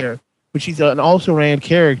there, but she's an also-ran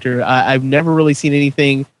character. I've never really seen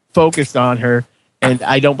anything focused on her, and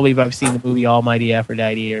I don't believe I've seen the movie Almighty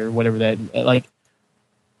Aphrodite or whatever that like.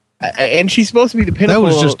 And she's supposed to be the pinnacle. That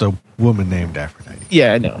was just a woman named Aphrodite.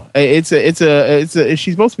 Yeah, I know. It's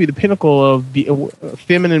she's supposed to be the pinnacle of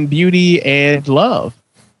feminine beauty and love.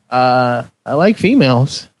 I like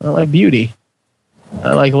females. I like beauty.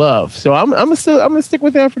 I like love. So I'm gonna stick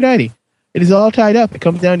with Aphrodite. It is all tied up. It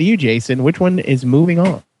comes down to you, Jason. Which one is moving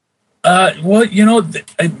on? Well,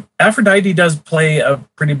 Aphrodite does play a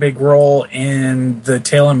pretty big role in the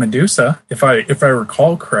tale of Medusa. If I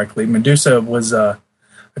recall correctly, Medusa was I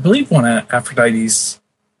believe one of Aphrodite's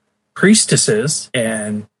priestesses,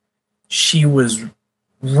 and she was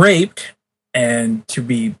raped, and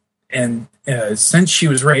since she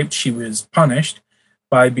was raped, she was punished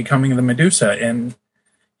by becoming the Medusa, and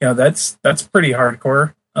that's pretty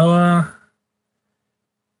hardcore.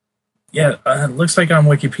 It looks like on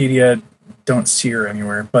Wikipedia, don't see her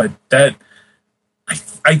anywhere, but that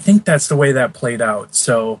I think that's the way that played out.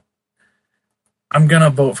 So I'm gonna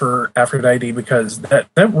vote for Aphrodite because that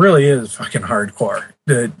really is fucking hardcore.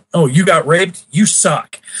 You got raped, you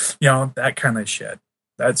suck, that kind of shit.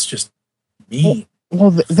 That's just me.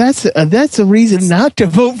 Well, that's a reason not to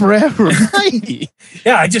vote for Aphrodite.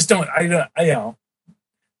 Yeah, I just don't.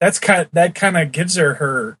 That kind of gives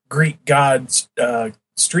her Greek gods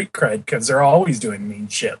street cred because they're always doing mean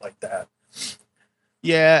shit like that.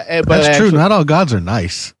 Yeah, but that's true. Not all gods are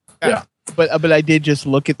nice. Yeah, but I did just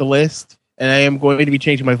look at the list. And I am going to be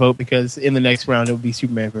changing my vote because in the next round it will be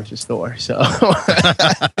Superman versus Thor. So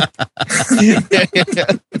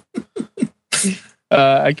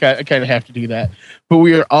I kind of have to do that. But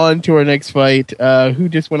we are on to our next fight. Who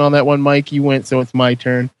just went on that one? Mike, you went, so it's my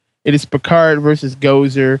turn. It is Picard versus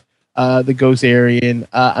Gozer, the Gozerian.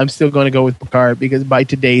 I'm still going to go with Picard because by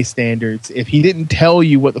today's standards, if he didn't tell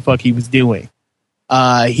you what the fuck he was doing,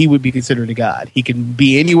 he would be considered a god. He can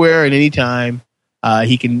be anywhere at any time.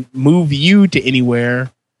 He can move you to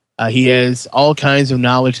anywhere. He has all kinds of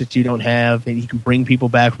knowledge that you don't have, and he can bring people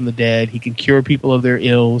back from the dead. He can cure people of their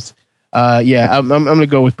ills. I'm going to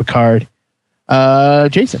go with Picard.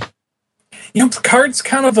 Jason. Picard's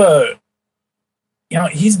kind of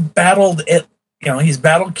he's battled it. He's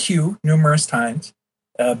battled Q numerous times.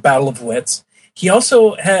 Battle of Wits. He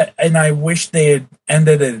also had, and I wish they had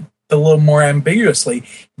ended it a little more ambiguously,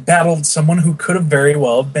 battled someone who could have very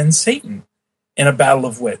well been Satan in a battle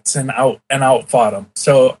of wits and outfought him.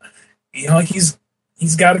 So, he's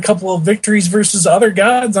got a couple of victories versus other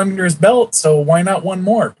gods under his belt. So why not one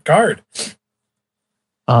more? Picard.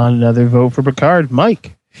 Another vote for Picard.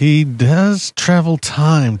 Mike. He does travel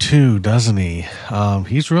time too, doesn't he?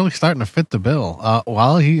 He's really starting to fit the bill.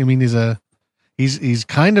 He's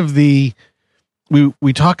kind of the,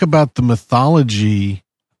 we talk about the mythology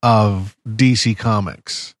of DC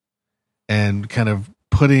Comics and kind of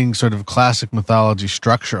putting sort of classic mythology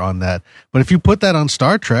structure on that. But if you put that on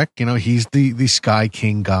Star Trek, he's the Sky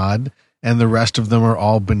King god, and the rest of them are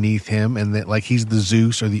all beneath him, and that he's the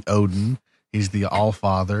Zeus or the Odin, he's the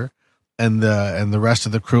All-Father, and the rest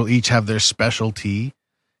of the crew each have their specialty.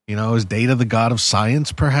 Is Data the god of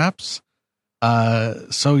science, perhaps?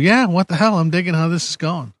 So yeah, what the hell? I'm digging how this is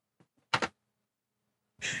going.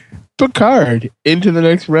 Picard into the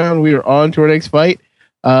next round. We are on to our next fight.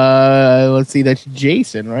 Let's see, that's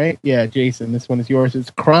Jason, right? Yeah, Jason, this one is yours.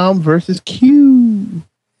 It's Crom versus Q.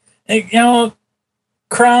 Hey,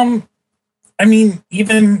 Crom,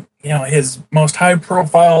 even, his most high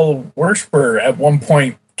profile worshiper at one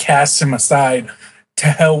point casts him aside. To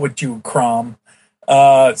hell with you, Crom.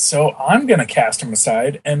 So I'm going to cast him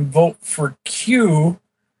aside and vote for Q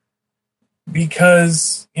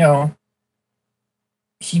because,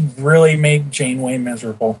 he really made Janeway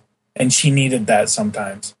miserable. And she needed that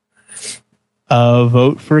sometimes.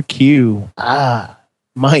 Vote for Q.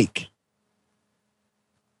 Mike.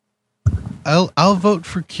 I'll vote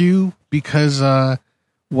for Q because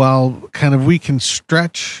while kind of we can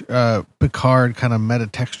stretch Picard kind of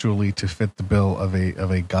metatextually to fit the bill of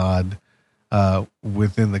a god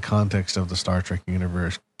within the context of the Star Trek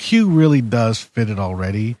universe, Q really does fit it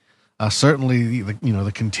already. Certainly,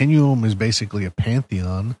 the continuum is basically a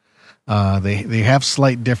pantheon. They have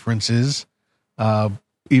slight differences,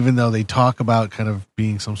 even though they talk about kind of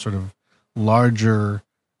being some sort of larger.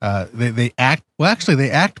 They act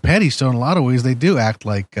petty. So in a lot of ways, they do act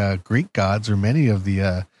like Greek gods or many of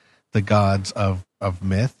the gods of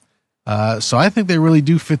myth. So I think they really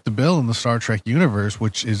do fit the bill in the Star Trek universe,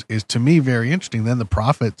 which is to me very interesting. Then the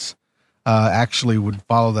prophets actually would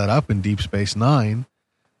follow that up in Deep Space Nine.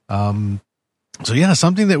 So yeah,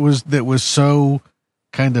 something that was so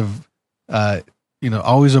kind of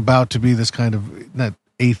always about to be this kind of not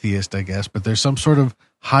atheist, I guess, but there's some sort of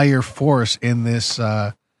higher force in this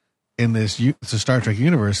the Star Trek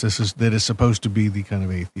universe. That is supposed to be the kind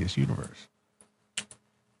of atheist universe.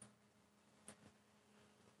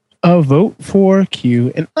 A vote for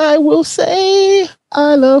Q, and I will say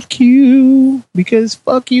I love Q because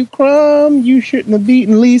fuck you, Crumb. You shouldn't have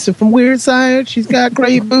beaten Lisa from Weird Science. She's got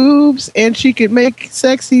great boobs, and she could make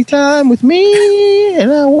sexy time with me,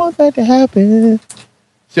 and I want that to happen.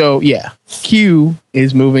 So yeah, Q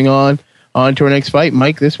is moving on to our next fight.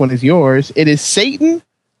 Mike, this one is yours. It is Satan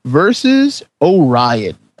versus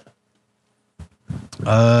Orion.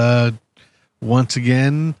 Once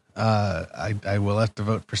again, I will have to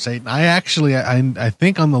vote for Satan. I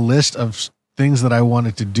think on the list of things that I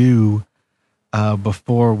wanted to do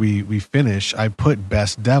before we finish, I put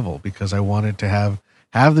Best Devil because I wanted to have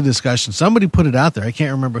the discussion. Somebody put it out there. I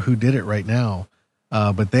can't remember who did it right now,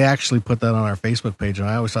 but they actually put that on our Facebook page, and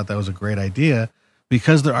I always thought that was a great idea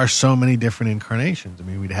because there are so many different incarnations. I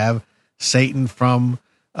mean, we'd have Satan from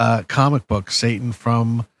comic books, Satan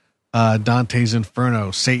from Dante's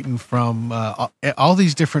Inferno, Satan from all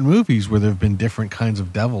these different movies where there have been different kinds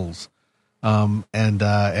of devils, and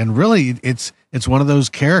really it's one of those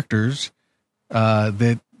characters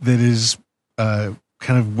that is kind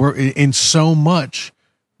of in so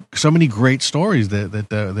many great stories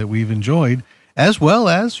that we've enjoyed, as well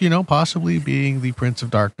as possibly being the Prince of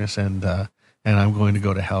Darkness, and I'm going to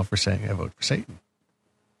go to hell for saying I vote for Satan.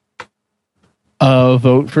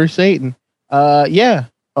 Vote for Satan. Yeah.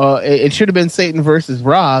 It should have been Satan versus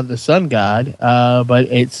Ra, the sun god, but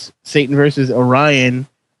it's Satan versus Orion,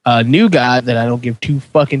 a new god that I don't give two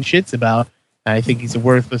fucking shits about. I think he's a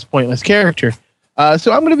worthless, pointless character.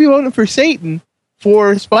 So I'm going to be voting for Satan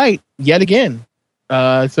for spite yet again.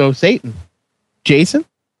 So Satan. Jason?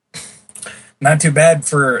 Not too bad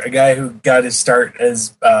for a guy who got his start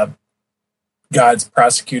as God's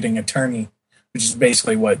prosecuting attorney, which is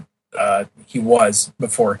basically what he was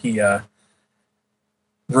before he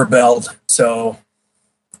rebelled. So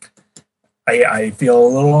I feel a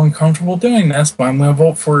little uncomfortable doing this, but I'm going to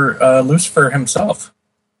vote for Lucifer himself.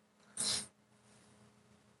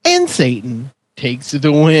 And Satan takes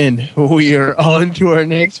the win. We are on to our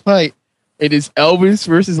next fight. It is Elvis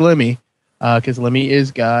versus Lemmy, because Lemmy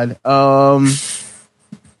is God. But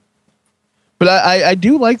I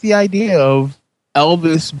do like the idea of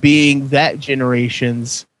Elvis being that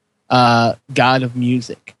generation's god of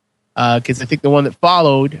music. Because I think the one that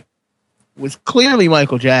followed was clearly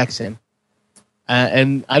Michael Jackson.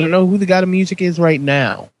 And I don't know who the god of music is right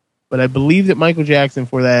now, but I believe that Michael Jackson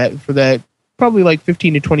for that probably like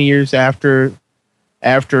 15 to 20 years after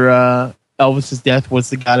Elvis's death was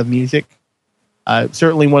the god of music.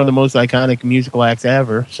 Certainly one of the most iconic musical acts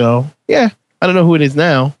ever. So yeah, I don't know who it is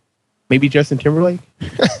now. Maybe Justin Timberlake.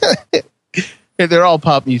 They're all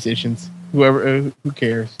pop musicians. Who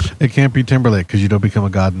cares? It can't be Timberlake because you don't become a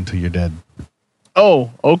god until you're dead. Oh,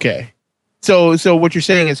 okay. So what you're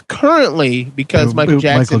saying is currently because Michael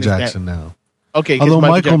Jackson now. Okay. Although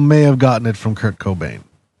Michael may have gotten it from Kurt Cobain.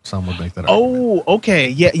 Some would make that argument. Oh, okay.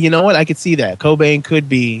 Yeah, you know what? I could see that. Cobain could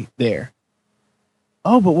be there.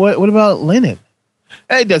 Oh, but what about Lennon?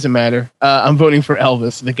 It doesn't matter. I'm voting for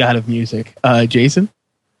Elvis, the god of music. Jason?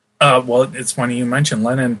 Well, it's funny you mentioned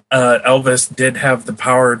Lennon. Elvis did have the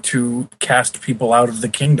power to cast people out of the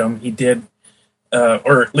kingdom. He did,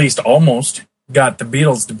 or at least almost, got the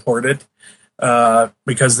Beatles deported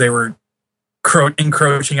because they were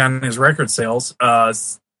encroaching on his record sales.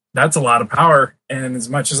 That's a lot of power. And as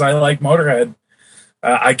much as I like Motorhead,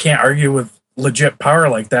 I can't argue with legit power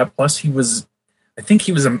like that. Plus, I think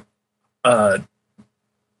he was a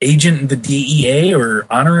agent in the DEA or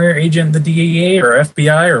honorary agent in the DEA or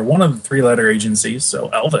FBI or one of the three-letter agencies. So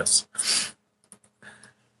Elvis.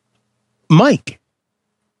 Mike.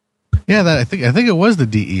 Yeah, I think it was the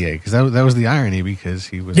DEA because that was the irony because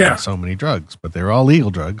he was on so many drugs, but they were all legal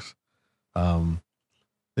drugs.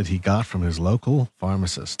 that he got from his local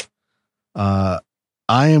pharmacist. I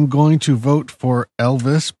am going to vote for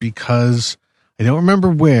Elvis because I don't remember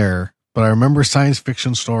where, but I remember a science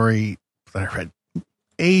fiction story that I read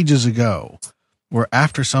ages ago where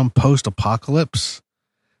after some post-apocalypse,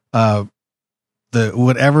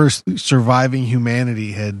 whatever surviving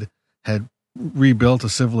humanity had rebuilt a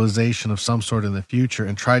civilization of some sort in the future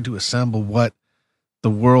and tried to assemble what the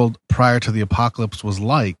world prior to the apocalypse was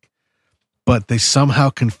like, but they somehow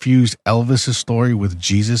confused Elvis's story with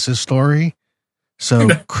Jesus's story. So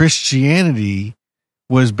Christianity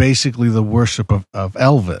was basically the worship of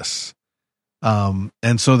Elvis.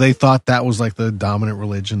 And so they thought that was like the dominant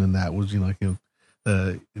religion, and that was, in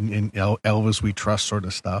Elvis we trust sort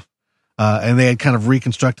of stuff. And they had kind of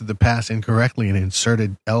reconstructed the past incorrectly and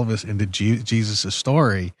inserted Elvis into Jesus'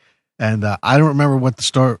 story. And I don't remember what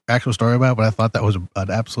the actual story about, but I thought that was an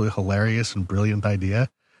absolutely hilarious and brilliant idea.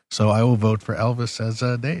 So I will vote for Elvis as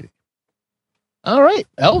a deity. All right,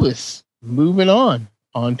 Elvis. Moving on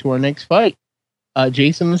to our next fight.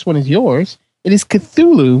 Jason, this one is yours. It is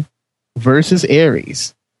Cthulhu versus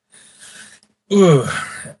Ares. Ooh,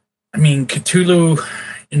 I mean, Cthulhu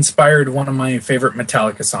inspired one of my favorite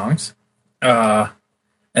Metallica songs. And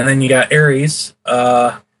then you got Ares,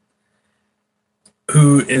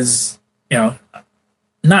 who is,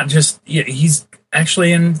 not just, he's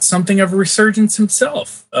actually in something of a resurgence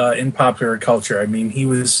himself in popular culture. I mean, he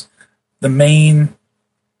was the main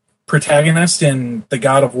protagonist in the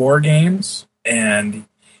God of War games, and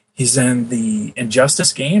he's in the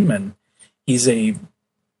Injustice game, and he's a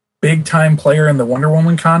big-time player in the Wonder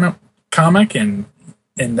Woman comic, and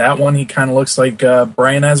in that one, he kind of looks like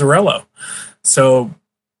Brian Azzarello. So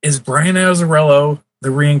is Brian Azzarello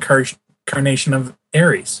the reincarnation of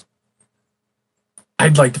Ares?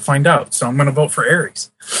 I'd like to find out, so I'm going to vote for Ares.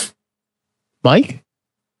 Mike?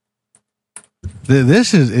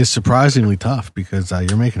 This is surprisingly tough because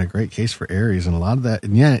you're making a great case for Ares, and a lot of that,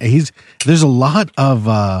 and yeah, there's a lot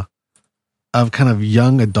of kind of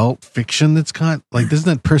young adult fiction that's kind of, like, isn't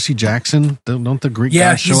that Percy Jackson? Don't the Greek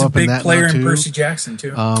guys show up in that? Yeah, he's a big player in Percy Jackson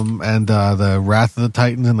too. And the Wrath of the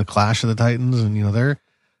Titans and the Clash of the Titans, and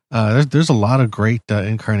there's a lot of great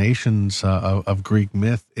incarnations of Greek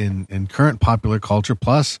myth in current popular culture.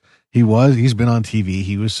 Plus, he's been on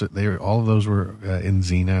TV. All of those were in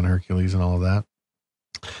Xena and Hercules and all of that.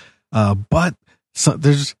 But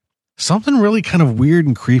there's something really kind of weird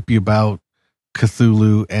and creepy about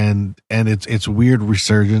Cthulhu and its weird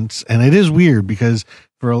resurgence. And it is weird because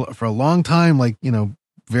for a long time,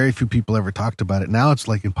 very few people ever talked about it. Now it's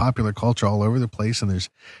like in popular culture all over the place, and there's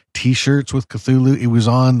T-shirts with Cthulhu. It was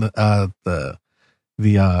on the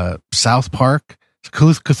South Park.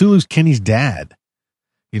 Cthulhu's Kenny's dad.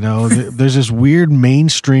 There's this weird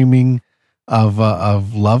mainstreaming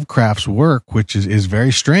of Lovecraft's work, which is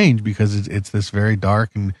very strange because it's this very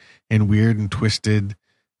dark and weird and twisted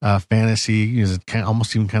fantasy. It's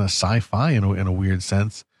almost even kind of sci-fi in a weird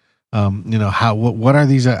sense. What are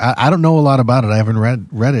these? I don't know a lot about it. I haven't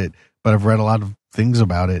read it, but I've read a lot of things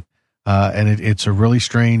about it. And it's a really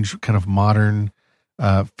strange kind of modern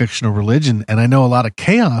fictional religion. And I know a lot of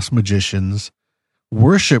chaos magicians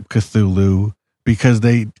worship Cthulhu because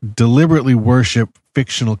they deliberately worship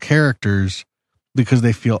fictional characters because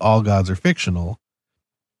they feel all gods are fictional.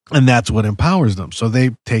 And that's what empowers them. So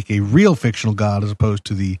they take a real fictional god as opposed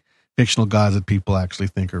to the fictional gods that people actually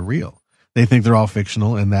think are real. They think they're all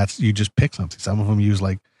fictional, and you just pick something. Some of them use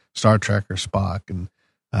like Star Trek or Spock, and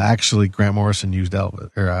actually Grant Morrison used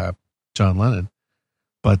Elvis or John Lennon.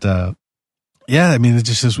 But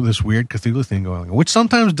it's just this weird Cthulhu thing going on, which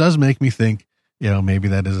sometimes does make me think, maybe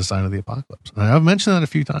that is a sign of the apocalypse. And I've mentioned that a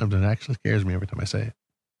few times, and it actually scares me every time I say it.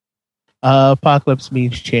 Apocalypse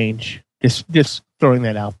means change. Just throwing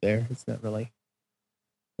that out there. It's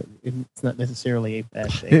not necessarily a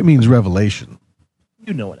bad thing. It means revelation.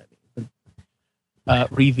 You know what I mean.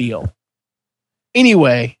 Reveal.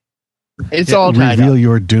 Anyway, it's all tied reveal up.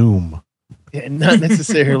 Your doom. Yeah, not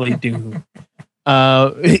necessarily doom.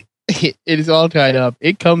 It is all tied up.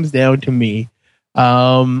 It comes down to me.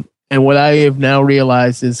 And what I have now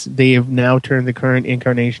realized is they have now turned the current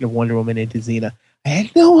incarnation of Wonder Woman into Xena. I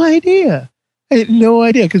had no idea.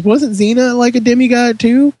 Because wasn't Xena like a demigod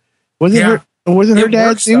too? Wasn't her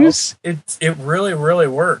dad Zeus? It really, really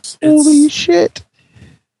works. Holy shit.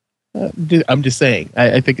 I'm just saying.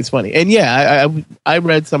 I think it's funny. And yeah, I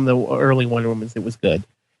read some of the early Wonder Womans. It was good.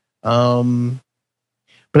 But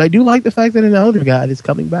I do like the fact that an elder god is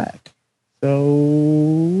coming back.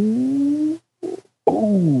 So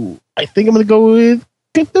I think I'm going to go with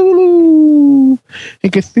Cthulhu.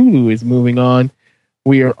 And Cthulhu is moving on.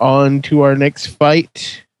 We are on to our next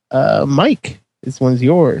fight. Mike, This one's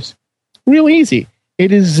yours. Real easy.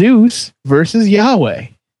 It is Zeus versus Yahweh.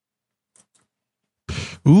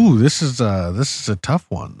 Ooh, this is a tough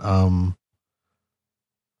one.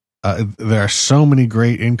 There are so many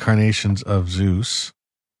great incarnations of Zeus.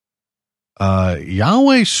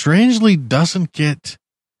 Yahweh strangely doesn't get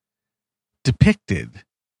depicted.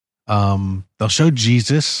 They'll show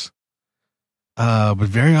Jesus, but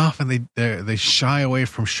very often they shy away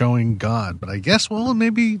from showing God. But I guess, well,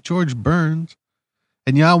 maybe George Burns,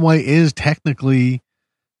 and Yahweh is technically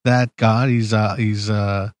that God. He's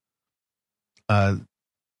Allah.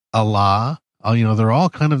 They're all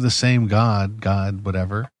kind of the same God,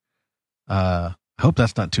 whatever. I hope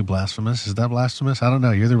that's not too blasphemous. Is that blasphemous? I don't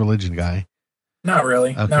know. You're the religion guy. Not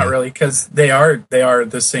really. Okay. Not really, because they are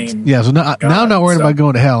the same. Yeah, so now I'm not worried so. about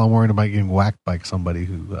going to hell. I'm worried about getting whacked by somebody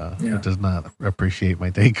who does not appreciate my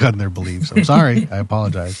take on their beliefs. I'm sorry. I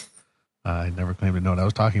apologize. I never claimed to know what I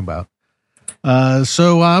was talking about.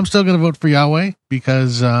 So I'm still going to vote for Yahweh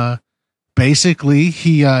because basically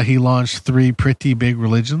he launched 3 pretty big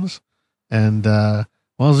religions, and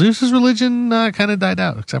Zeus's religion kind of died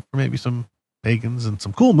out, except for maybe some pagans and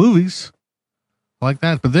some cool movies like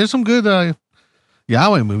that. But there's some good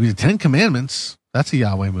Yahweh movies. The 10 Commandments, that's a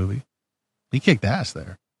Yahweh movie. He kicked ass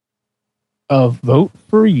there. A vote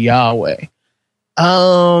for Yahweh.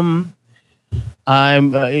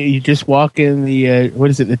 You just walk in the what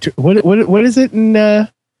is it? What is it in the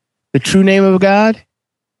true name of God?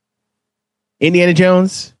 Indiana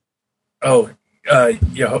Jones. Oh,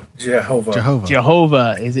 Jehovah.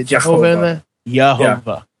 Jehovah. Is it Jehovah in there?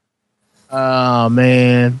 Jehovah. Oh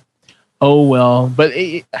man. Oh well, but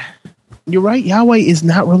you're right. Yahweh is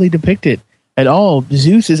not really depicted at all.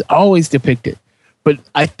 Zeus is always depicted, but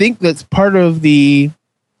I think that's part of the.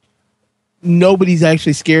 Nobody's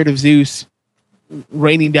actually scared of Zeus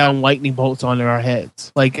raining down lightning bolts on our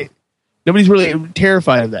heads. Like nobody's really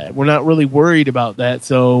terrified of that. We're not really worried about that.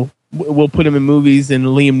 So we'll put him in movies, and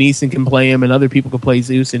Liam Neeson can play him, and other people can play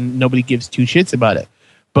Zeus, and nobody gives 2 shits about it.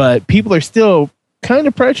 But people are still kind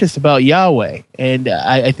of precious about Yahweh, and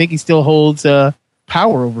I think he still holds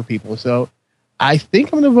power over people. So I think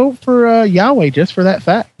I'm going to vote for Yahweh just for that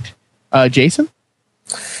fact. Jason?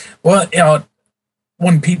 Well,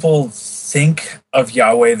 when people think of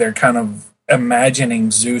Yahweh, they're kind of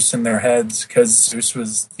imagining Zeus in their heads, because Zeus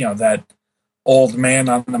was, that old man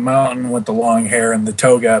on the mountain with the long hair and the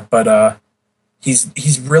toga, but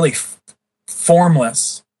he's really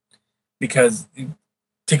formless, because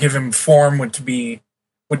to give him form would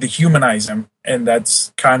dehumanize him, and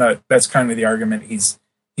that's kind of the argument. He's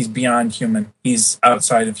beyond human. He's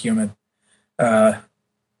outside of human.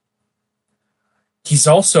 He's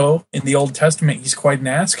also, in the Old Testament, he's quite an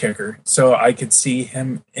ass kicker. So I could see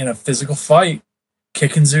him in a physical fight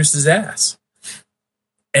kicking Zeus's ass.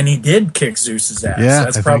 And he did kick Zeus's ass. Yeah,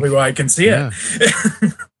 That's probably why I can see it.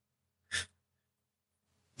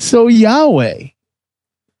 So Yahweh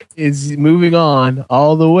is moving on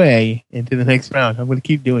all the way into the next round. I'm going to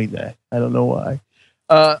keep doing that. I don't know why.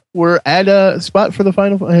 We're at a spot for the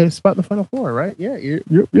final spot in the final 4, right? Yeah.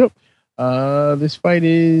 Yep. This fight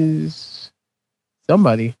is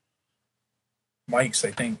somebody. Mike's,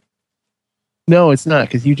 I think. No, it's not,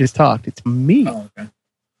 because you just talked. It's me. Oh, okay.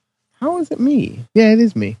 How is it me? Yeah, it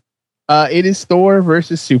is me. It is Thor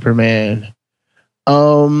versus Superman.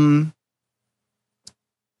 The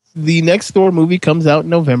next Thor movie comes out in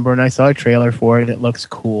November, and I saw a trailer for it, and it looks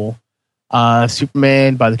cool.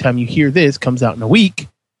 Superman, by the time you hear this, comes out in a week.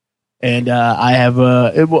 And I have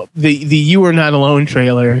the You Are Not Alone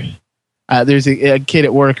trailer. There's a kid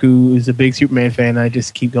at work who is a big Superman fan, and I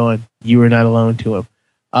just keep going, You Are Not Alone to him.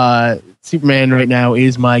 Superman right now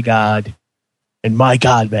is my God. And my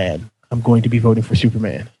God, man, I'm going to be voting for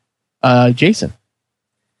Superman. Jason.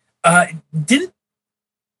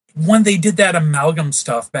 When they did that amalgam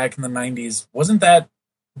stuff back in the 90s, wasn't that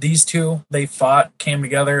these two? They fought, came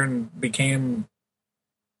together, and became,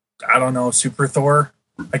 I don't know, Super Thor?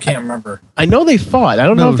 I can't remember. I know they fought. I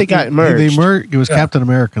don't know if they got merged. It was Captain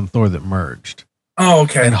America and Thor that merged. Oh,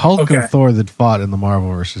 okay. And Hulk and Thor that fought in the Marvel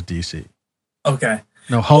versus DC. Okay.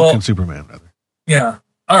 No, Hulk and Superman, rather. Yeah.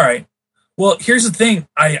 All right. Well, here's the thing.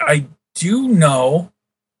 I do know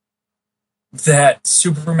that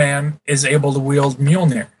Superman is able to wield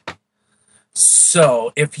Mjolnir.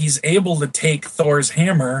 So if he's able to take Thor's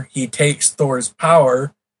hammer, he takes Thor's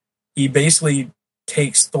power. He basically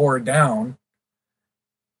takes Thor down.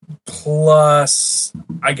 Plus,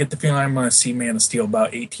 I get the feeling I'm going to see Man of Steel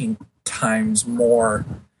about 18 times more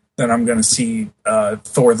than I'm going to see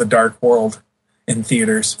Thor: The Dark World in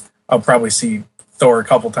theaters. I'll probably see Thor a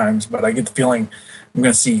couple times, but I get the feeling I'm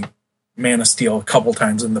going to see Man of Steel a couple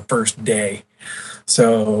times in the first day.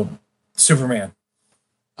 So, Superman.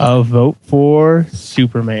 A vote for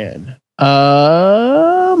Superman.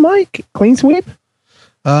 Mike, clean sweep?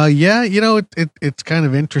 Yeah, it's kind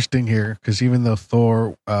of interesting here because even though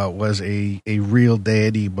Thor was a real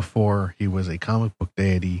deity before he was a comic book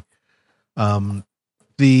deity,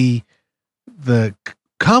 the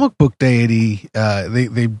comic book deity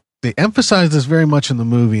they emphasize this very much in the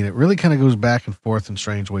movie, and it really kind of goes back and forth in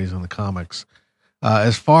strange ways in the comics.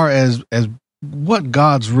 As far as what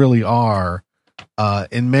gods really are,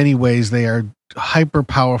 in many ways they are hyper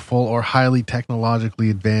powerful or highly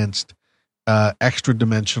technologically advanced extra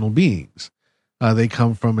dimensional beings. They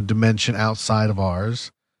come from a dimension outside of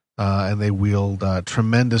ours, and they wield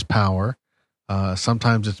tremendous power.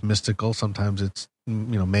 Sometimes it's mystical, sometimes it's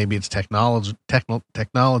maybe it's technology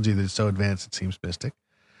that's so advanced it seems mystic.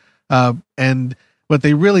 But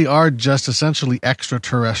they really are just essentially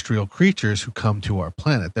extraterrestrial creatures who come to our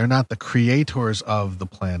planet. They're not the creators of the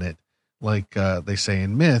planet, like they say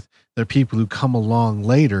in myth. They're people who come along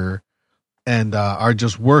later and are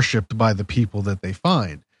just worshipped by the people that they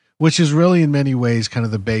find, which is really in many ways kind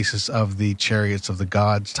of the basis of the chariots of the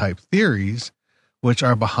gods type theories, which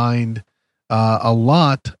are behind a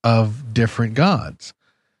lot of different gods.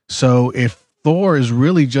 So if Thor is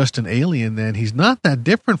really just an alien, then he's not that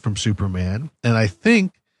different from Superman. And I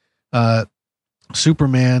think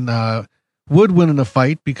Superman would win in a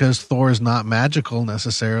fight because Thor is not magical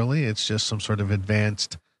necessarily. It's just some sort of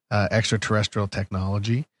advanced extraterrestrial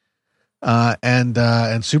technology.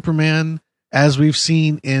 And Superman, as we've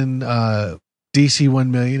seen in DC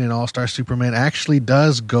 1 Million and All-Star Superman, actually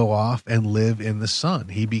does go off and live in the sun.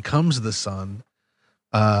 He becomes the sun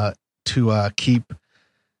to keep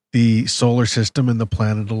the solar system and the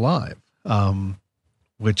planet alive,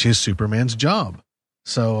 which is Superman's job.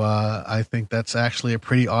 So I think that's actually a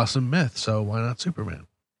pretty awesome myth. So why not Superman?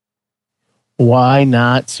 Why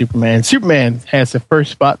not Superman? Superman has the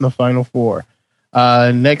first spot in the final four.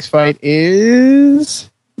 Next fight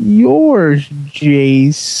is yours,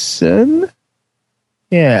 Jason.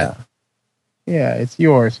 Yeah, it's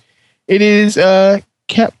yours. It is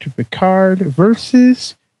Captain Picard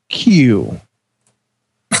versus Q.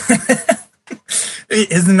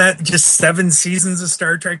 Isn't that just 7 seasons of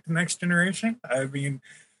Star Trek The Next Generation? I mean,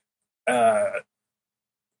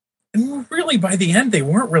 really by the end, they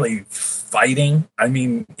weren't really fighting. I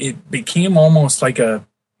mean, it became almost like a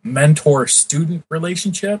mentor-student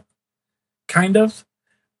relationship, kind of,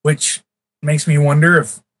 which makes me wonder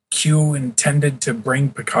if Q intended to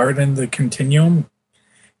bring Picard into the continuum,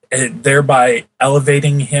 thereby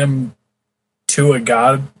elevating him to a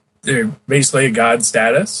god, basically a god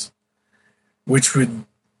status, which would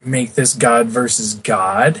make this god versus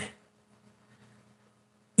god.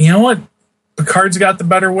 You know what? Picard's got the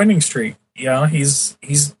better winning streak. He's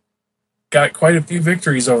got quite a few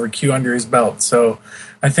victories over Q under his belt. So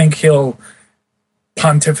I think he'll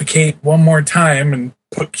pontificate one more time and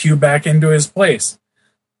put Q back into his place.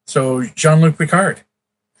 So Jean-Luc Picard.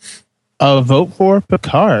 A vote for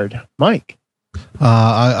Picard. Mike.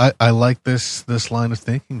 I like this line of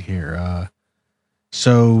thinking here.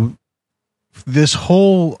 So this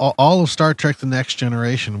whole, all of Star Trek The Next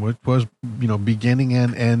Generation, which was, beginning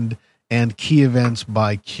and key events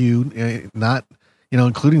by Q, not,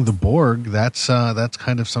 including the Borg, that's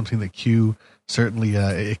kind of something that Q certainly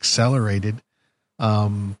accelerated.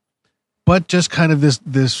 But just kind of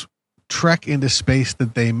this trek into space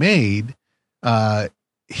that they made,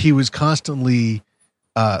 he was constantly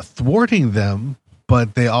thwarting them,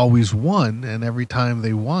 but they always won, and every time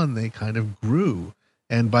they won, they kind of grew.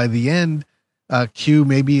 And by the end, Q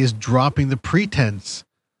maybe is dropping the pretense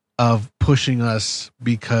of pushing us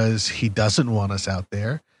because he doesn't want us out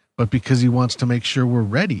there, but because he wants to make sure we're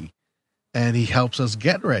ready, and he helps us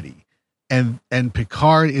get ready. And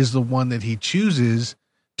Picard is the one that he chooses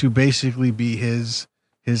to basically be his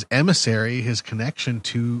emissary, his connection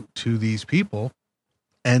to these people.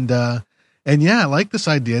 And yeah, I like this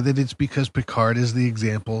idea that it's because Picard is the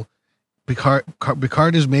example.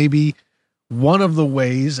 Picard is maybe one of the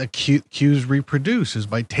ways Q's reproduce is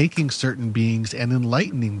by taking certain beings and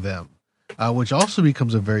enlightening them, which also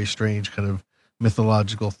becomes a very strange kind of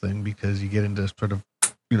mythological thing because you get into sort of,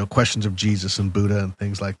 questions of Jesus and Buddha and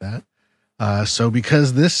things like that. So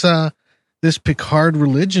because this Picard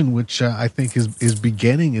religion, which I think is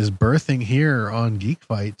birthing here on Geek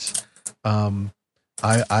Fights, I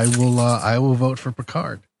will vote for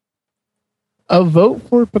Picard. A vote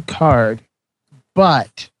for Picard,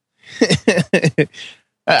 but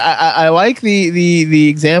I like the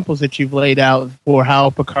examples that you've laid out for how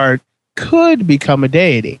Picard could become a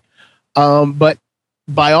deity. But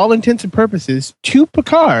by all intents and purposes, to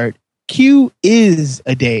Picard, Q is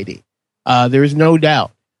a deity. There is no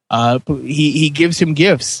doubt. He gives him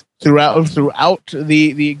gifts throughout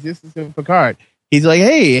the existence of Picard. He's like,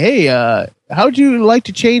 hey, how'd you like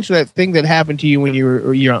to change that thing that happened to you when you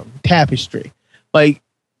were young? Tapestry. Like,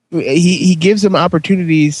 he gives him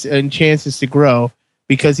opportunities and chances to grow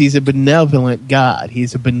because he's a benevolent God.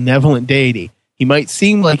 He's a benevolent deity. He might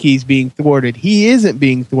seem like he's being thwarted. He isn't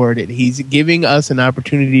being thwarted. He's giving us an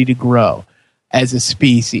opportunity to grow as a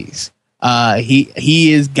species.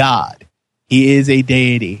 He is God. He is a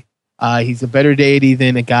deity. He's a better deity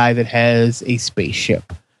than a guy that has a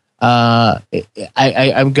spaceship. I'm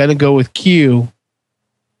gonna go with Q.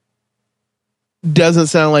 Doesn't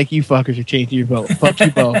sound like you fuckers are changing your vote. Fuck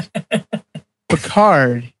you both.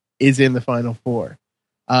 Picard is in the final four.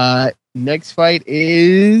 Next fight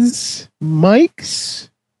is Mike's.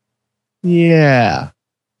 Yeah,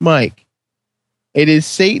 Mike. It is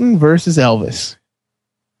Satan versus Elvis.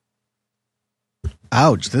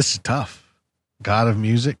 Ouch, this is tough. God of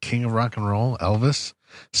music, king of rock and roll, Elvis.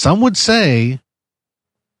 Some would say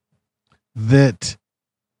that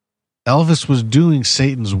Elvis was doing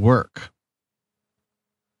Satan's work.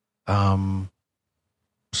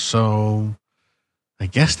 So I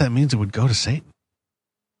guess that means it would go to Satan.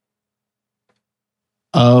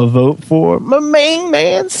 A vote for my main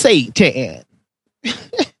man, Satan.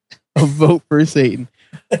 A vote for Satan.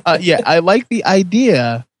 Yeah, I like the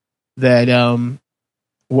idea that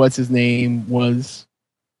what's his name was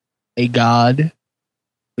a god,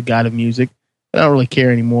 the god of music. I don't really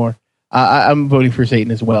care anymore. I'm voting for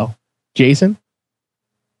Satan as well. Jason?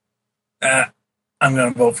 I'm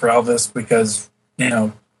going to vote for Elvis because,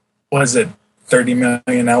 what is it? 30 million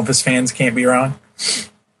Elvis fans can't be wrong?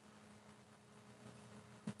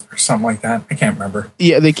 Or something like that. I can't remember.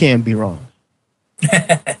 Yeah, they can be wrong.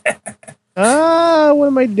 What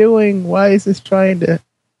am I doing? Why is this trying to...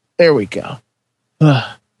 There we go.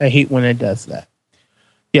 I hate when it does that.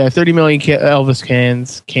 Yeah, 30 million Elvis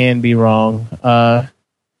fans can be wrong. But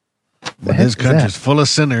his country's full of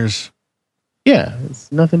sinners. Yeah,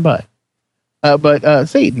 it's nothing but. But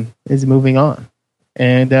Satan is moving on.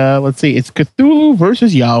 And let's see. It's Cthulhu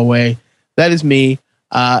versus Yahweh. That is me.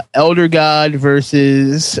 Elder God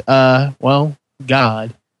versus,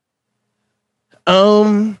 God.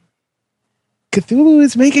 Cthulhu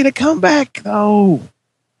is making a comeback, though.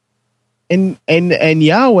 And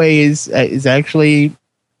Yahweh is actually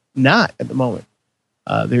not at the moment.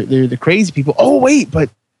 They're the crazy people. Oh, wait, but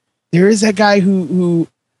there is that guy who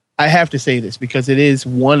I have to say this because it is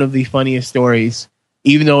one of the funniest stories,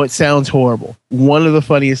 even though it sounds horrible. One of the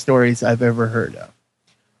funniest stories I've ever heard of.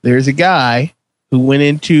 There's a guy who went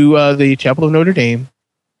into the Chapel of Notre Dame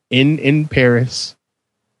in Paris,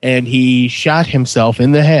 and he shot himself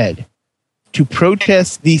in the head to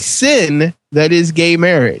protest the sin that is gay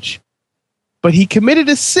marriage. But he committed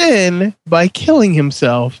a sin by killing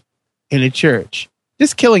himself in a church.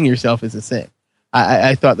 Just killing yourself is a sin.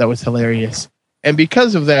 I thought that was hilarious. And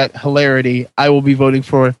because of that hilarity, I will be voting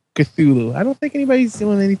for Cthulhu. I don't think anybody's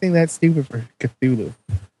doing anything that stupid for Cthulhu.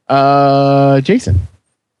 Jason.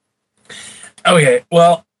 Okay,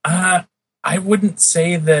 well, I wouldn't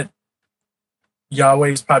say that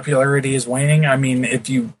Yahweh's popularity is waning. I mean, if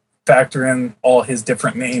you factor in all his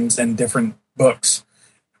different names and different books,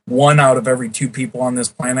 1 out of every 2 people on this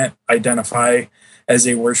planet identify as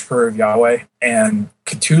a worshiper of Yahweh. And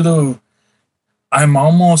Cthulhu, I'm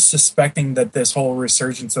almost suspecting that this whole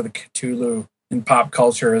resurgence of the Cthulhu in pop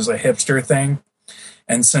culture is a hipster thing.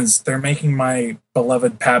 And since they're making my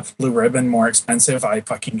beloved Pabst Blue Ribbon more expensive, I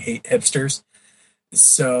fucking hate hipsters.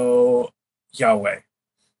 So, Yahweh.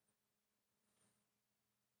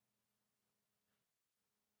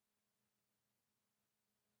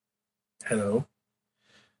 Hello?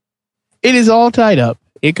 It is all tied up.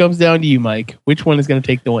 It comes down to you, Mike. Which one is going to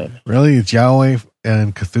take the win? Really? It's Yahweh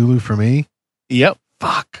and Cthulhu for me? Yep.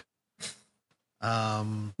 Fuck.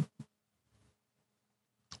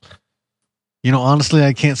 Honestly,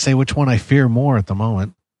 I can't say which one I fear more at the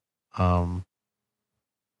moment. I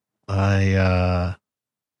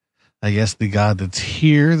guess the God that's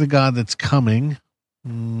here, the God that's coming.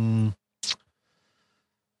 On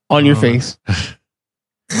your face.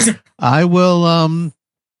 I will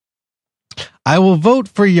vote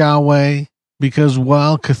for Yahweh because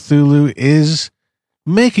while Cthulhu is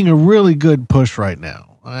making a really good push right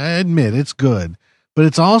now, I admit it's good, but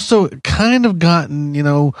it's also kind of gotten,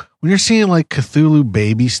 when you're seeing like Cthulhu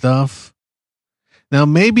baby stuff. Now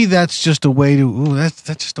maybe that's just a way to that's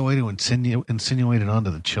just a way to insinuate it onto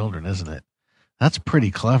the children, isn't it? That's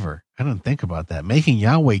pretty clever. I didn't think about that. Making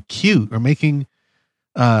Yahweh cute or making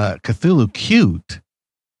Cthulhu cute.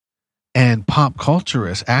 and pop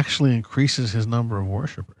culturists actually increases his number of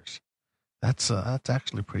worshipers. That's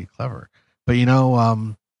actually pretty clever. But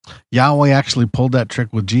Yahweh actually pulled that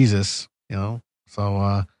trick with Jesus.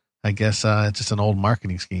 So I guess it's just an old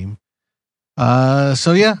marketing scheme.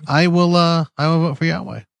 So yeah, I will vote for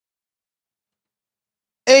Yahweh.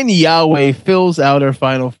 And Yahweh fills out our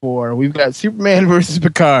final four. We've got Superman versus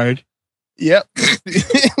Picard. Yep.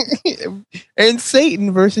 And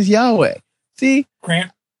Satan versus Yahweh. See?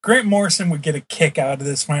 Grant Morrison would get a kick out of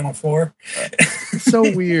this final four.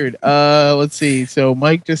 So weird. Let's see. So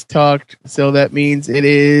Mike just talked. So that means it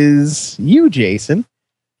is you, Jason.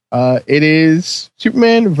 It is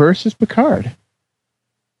Superman versus Picard.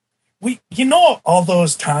 All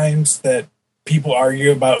those times that people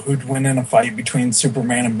argue about who'd win in a fight between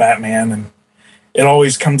Superman and Batman, and it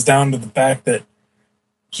always comes down to the fact that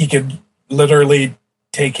he could literally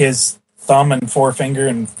take his thumb and forefinger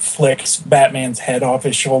and flick Batman's head off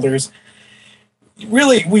his shoulders.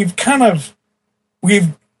 Really, we've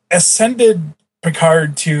ascended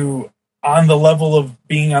Picard to on the level of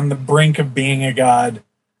being on the brink of being a god,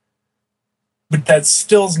 but that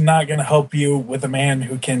still's not going to help you with a man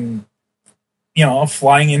who can, a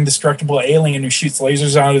flying indestructible alien who shoots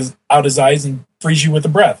lasers out his eyes and frees you with a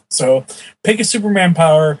breath. So pick a Superman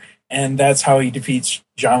power, and that's how he defeats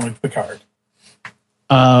Jean-Luc Picard.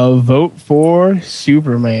 Vote for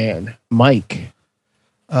Superman. Mike.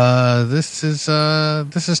 This is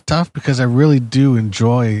tough because I really do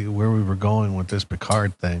enjoy where we were going with this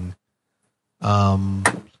Picard thing.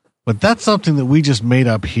 But that's something that we just made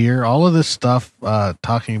up here. All of this stuff,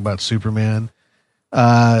 talking about Superman,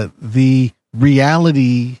 the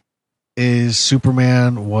reality is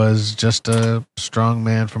Superman was just a strong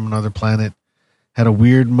man from another planet, had a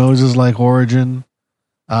weird Moses-like origin,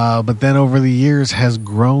 but then over the years has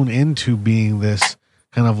grown into being this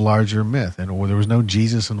kind of larger myth. And there was no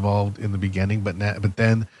Jesus involved in the beginning, but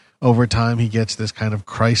then over time he gets this kind of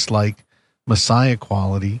Christ-like Messiah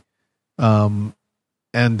quality, and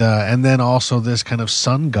then also this kind of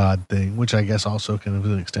sun god thing, which I guess also kind of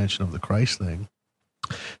is an extension of the Christ thing.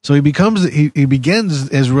 So he begins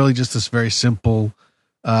as really just this very simple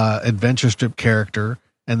adventure strip character,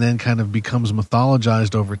 and then kind of becomes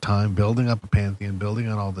mythologized over time, building up a pantheon, building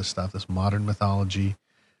on all this stuff, this modern mythology,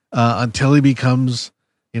 until he becomes,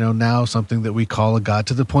 now something that we call a god,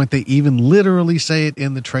 to the point they even literally say it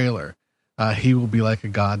in the trailer. He will be like a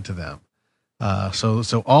god to them.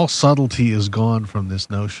 So all subtlety is gone from this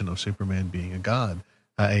notion of Superman being a god,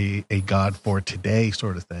 a god for today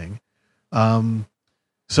sort of thing.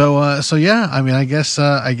 So yeah, I mean, I guess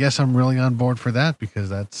I'm really on board for that, because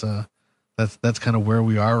that's kind of where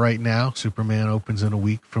we are right now. Superman opens in a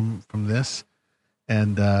week from this,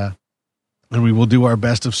 and we will do our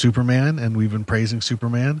best of Superman, and we've been praising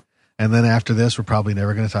Superman, and then after this, we're probably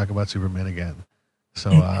never going to talk about Superman again.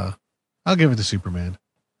 So I'll give it to Superman.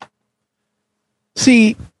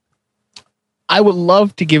 See, I would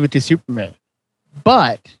love to give it to Superman,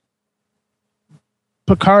 but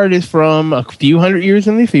Picard is from a few hundred years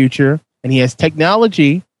in the future, and he has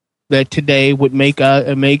technology that today would make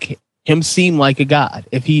him seem like a god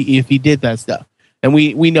if he did that stuff. And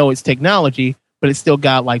we know it's technology, but it's still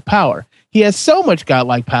godlike power. He has so much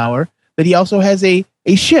godlike power that he also has a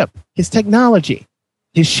ship. His technology,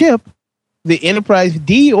 his ship, the Enterprise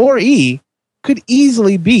D or E, could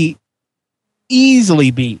easily beat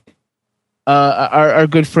our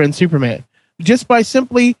good friend Superman, just by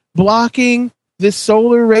simply blocking the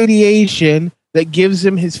solar radiation that gives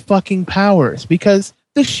him his fucking powers, because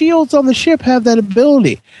the shields on the ship have that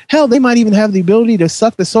ability. Hell, they might even have the ability to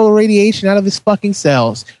suck the solar radiation out of his fucking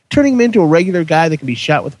cells, turning him into a regular guy that can be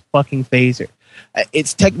shot with a fucking phaser.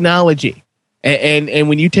 It's technology. And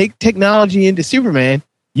when you take technology into Superman,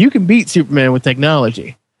 you can beat Superman with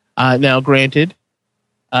technology. Now, granted,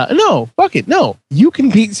 no, fuck it. No, you can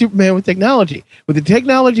beat Superman with technology. With the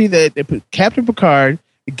technology that Captain Picard,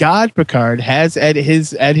 God Picard, has at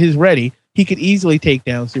his ready, he could easily take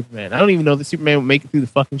down Superman. I don't even know that Superman would make it through the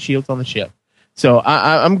fucking shields on the ship. So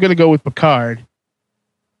I'm going to go with Picard.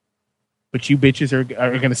 But you bitches are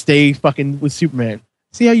going to stay fucking with Superman.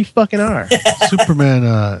 See how you fucking are.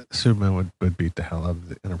 Superman would beat the hell out of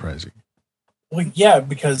the Enterprise. Well, yeah,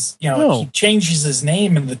 because he changes his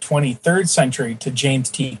name in the 23rd century to James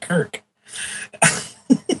T. Kirk.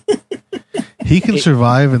 He can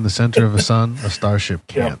survive in the center of a sun. A starship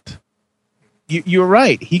can't. You're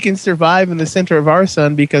right. He can survive in the center of our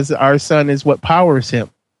sun because our sun is what powers him.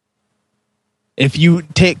 If you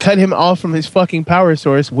cut him off from his fucking power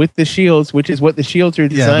source with the shields, which is what the shields are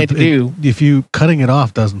designed to do. If you cutting it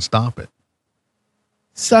off doesn't stop it.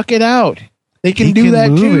 Suck it out. They can He do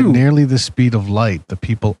that move too. at nearly the speed of light. The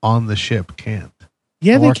people on the ship can't.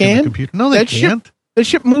 Yeah, they Or can the can. computer- No, they can't. The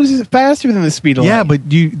ship moves faster than the speed of light. Yeah, but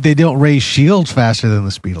they don't raise shields faster than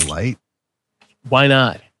the speed of light. Why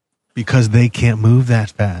not? Because they can't move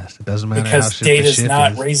that fast. It doesn't matter how Because shit the Data's ship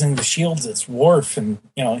not is. raising the shields. It's Worf, and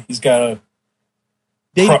he's got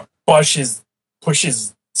to push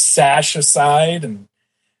his sash aside and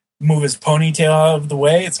move his ponytail out of the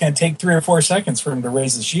way. It's going to take 3 or 4 seconds for him to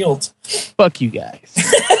raise the shields. Fuck you guys.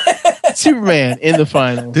 Superman in the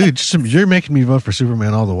final. Dude, you're making me vote for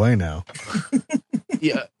Superman all the way now.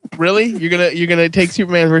 Yeah, really? You're gonna take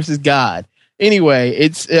Superman versus God? Anyway,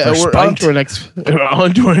 it's we're spite? on to our next.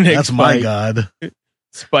 That's my fight. god.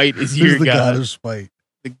 Spite is Who's your the god. god of spite?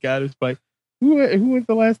 The god of spite. Who went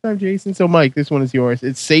the last time, Jason? So, Mike, this one is yours.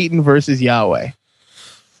 It's Satan versus Yahweh.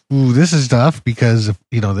 Ooh, this is tough because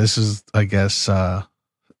this is, I guess,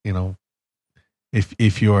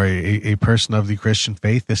 if you are a person of the Christian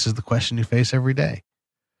faith, this is the question you face every day.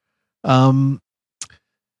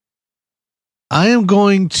 I am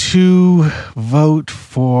going to vote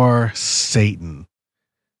for Satan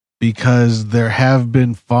because there have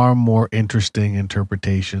been far more interesting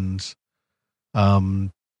interpretations.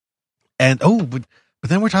 But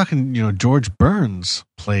then we're talking, George Burns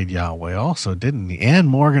played Yahweh also, didn't he? And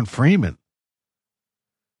Morgan Freeman.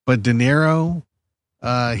 But De Niro,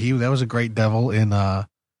 that was a great devil in what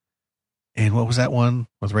was that one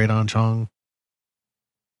with Radon Chong?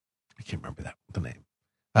 I can't remember the name.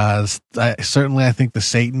 I think the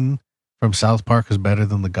Satan from South Park is better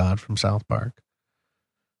than the God from South Park.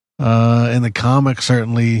 In the comic,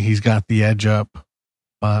 certainly he's got the edge up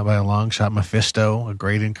by a long shot. Mephisto, a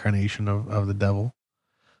great incarnation of the devil.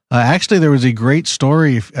 Actually, there was a great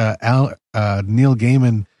story. Neil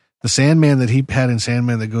Gaiman, the Sandman that he had in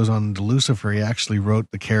Sandman that goes on to Lucifer, he actually wrote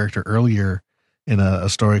the character earlier in a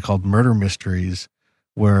story called Murder Mysteries,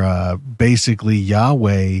 where basically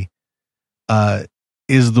Yahweh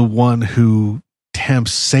is the one who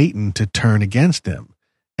tempts Satan to turn against him,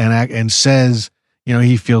 and says,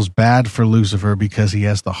 he feels bad for Lucifer because he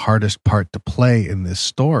has the hardest part to play in this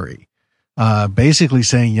story. Basically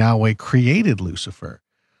saying Yahweh created Lucifer.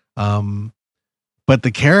 But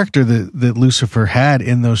the character that Lucifer had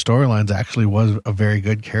in those storylines actually was a very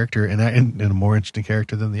good character and a more interesting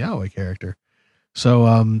character than the Yahweh character.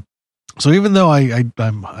 So even though I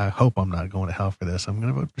hope I'm not going to hell for this, I'm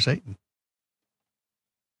going to vote for Satan.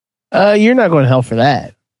 You're not going to hell for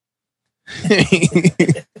that.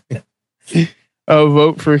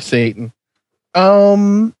 Vote for Satan.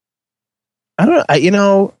 I don't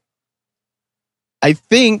know. I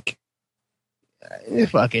think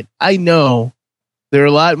fuck it. I know there are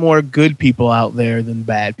a lot more good people out there than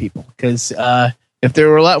bad people. Because if there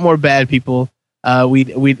were a lot more bad people,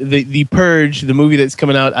 the Purge, the movie that's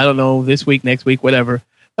coming out, I don't know, this week, next week, whatever,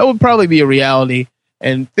 that would probably be a reality,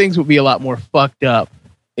 and things would be a lot more fucked up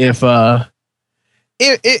if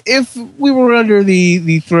we were under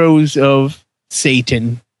the throes of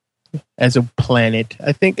Satan as a planet.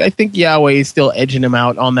 I think Yahweh is still edging him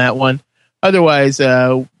out on that one. Otherwise,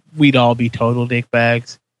 we'd all be total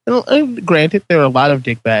dickbags. And granted, there are a lot of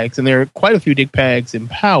dickbags, and there are quite a few dickbags in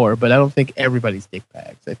power, but I don't think everybody's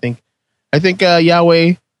dickbags. I think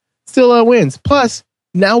Yahweh still wins. Plus,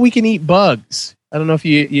 now we can eat bugs. I don't know if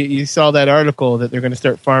you saw that article that they're going to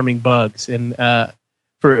start farming bugs and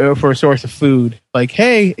for a source of food. Like,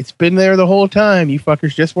 hey, it's been there the whole time. You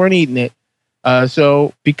fuckers just weren't eating it.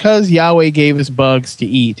 So because Yahweh gave us bugs to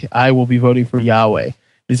eat, I will be voting for Yahweh.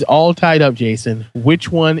 It's all tied up, Jason. Which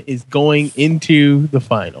one is going into the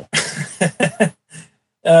final?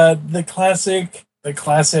 The classic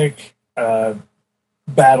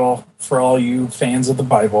battle for all you fans of the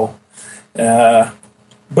Bible. But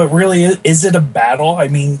really, is it a battle? I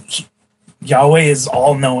mean, Yahweh is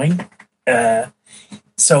all-knowing.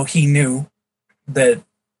 So he knew that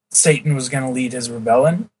Satan was going to lead his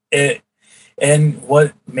rebellion. Maybe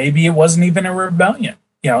it wasn't even a rebellion.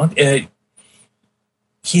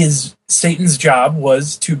 Satan's job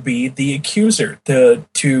was to be the accuser,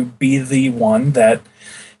 to be the one that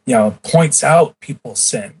points out people's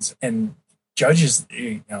sins and judges,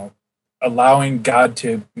 allowing God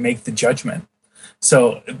to make the judgment.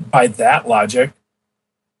 So by that logic,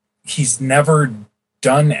 he's never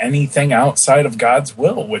done anything outside of God's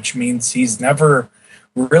will, which means he's never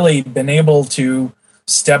really been able to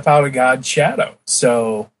step out of God's shadow.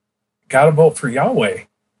 So gotta vote for Yahweh.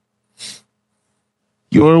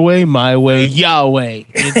 Your way, my way, Yahweh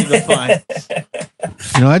into the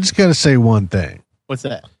final. I just got to say one thing. What's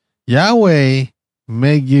that? Yahweh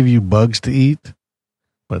may give you bugs to eat,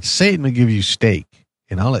 but Satan will give you steak,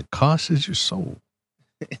 and all it costs is your soul.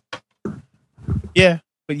 Yeah,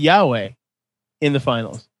 but Yahweh in the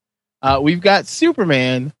finals. We've got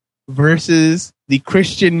Superman versus the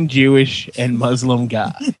Christian, Jewish, and Muslim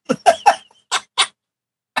God.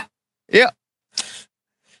 Yeah.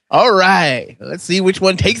 All right. Let's see which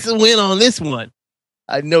one takes the win on this one.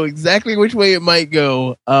 I know exactly which way it might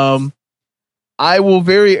go. I will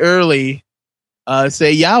very early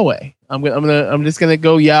say Yahweh. I'm just gonna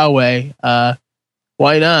go Yahweh.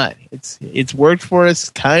 Why not? It's worked for us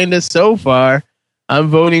kind of so far. I'm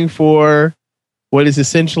voting for what is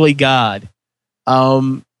essentially God.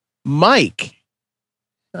 Mike,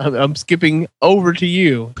 I'm skipping over to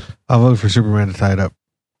you. I'll vote for Superman to tie it up.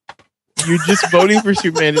 You're just voting for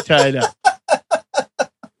Superman to tie it up.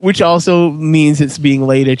 Which also means it's being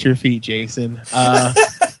laid at your feet, Jason.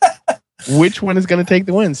 Which one is going to take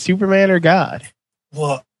the win, Superman or God?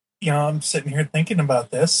 Well, I'm sitting here thinking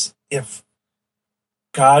about this. If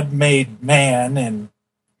God made man and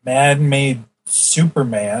man made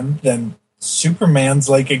Superman, then Superman's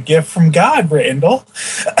like a gift from God, Randall.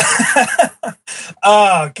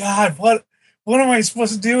 Oh, God, what am I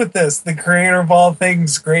supposed to do with this? The creator of all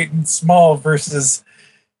things, great and small, versus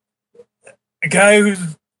a guy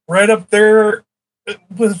who's right up there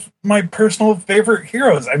with my personal favorite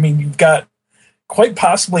heroes. I mean, you've got quite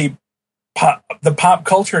possibly the pop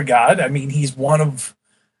culture God. I mean, he's one of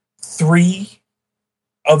 3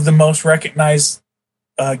 of the most recognized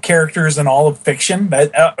characters in all of fiction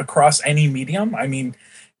that across any medium. I mean,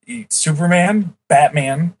 Superman,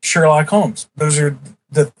 Batman, Sherlock Holmes. Those are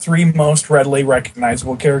the 3 most readily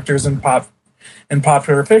recognizable characters in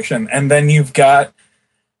popular fiction. And then you've got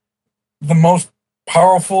the most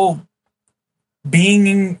powerful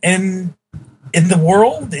being in the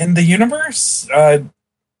world, in the universe.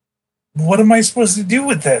 What am I supposed to do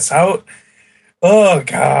with this? Oh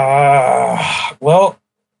God. Well,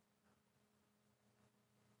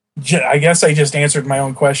 I guess I just answered my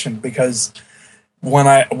own question, because when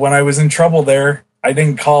I was in trouble there, I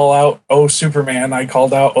didn't call out, oh, Superman. I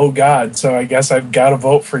called out, oh, God. So I guess I've got to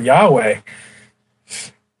vote for Yahweh.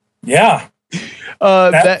 Yeah.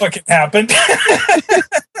 That fucking happened.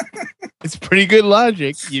 It's pretty good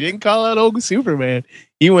logic. You didn't call out old Superman.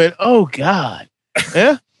 You went, oh, God.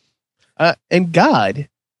 Yeah. And God,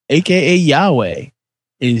 a.k.a. Yahweh,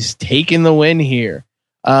 is taking the win here.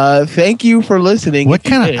 Thank you for listening. What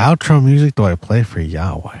kind of outro music do I play for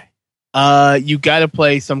Yahweh? You got to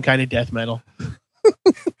play some kind of death metal.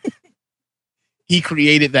 He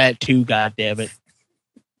created that too, God damn it.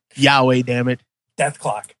 Yahweh, damn it. Death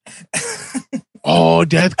Clock. Oh,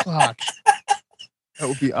 Death Clock. That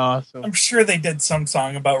would be awesome. I'm sure they did some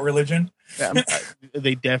song about religion.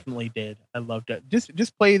 They definitely did. I loved it.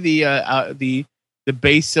 Just play the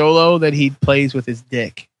bass solo that he plays with his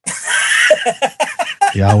dick.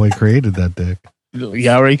 Yahweh created that dick.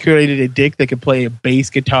 Yahweh created a dick that could play a bass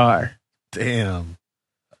guitar. Damn.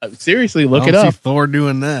 Seriously, look I it don't up. see Thor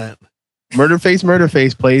doing that.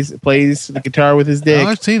 Murderface plays the guitar with his dick. Oh,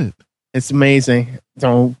 I've seen it. It's amazing.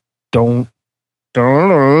 Don't,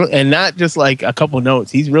 and not just like a couple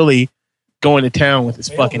notes. He's really going to town with his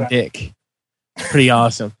fucking dick. Pretty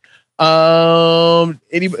awesome. Do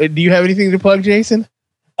you have anything to plug, Jason?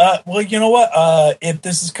 Well, you know what? If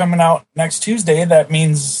this is coming out next Tuesday, that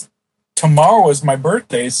means tomorrow is my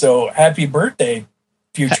birthday. So happy birthday,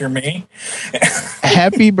 future me.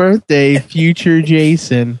 Happy birthday, future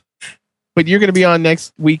Jason. But you're going to be on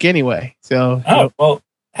next week anyway. So, well,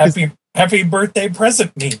 happy birthday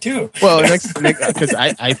present me too. Well, next because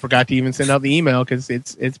I forgot to even send out the email because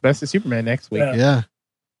it's Best of Superman next week. Yeah.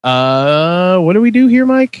 What do we do here,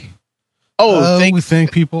 Mike? We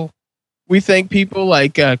thank people. We thank people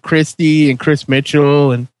like Christy and Chris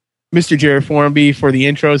Mitchell and Mr. Jared Formby for the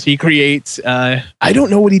intros he creates. I don't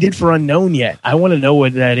know what he did for Unknown yet. I want to know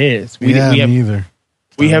what that is. Me either.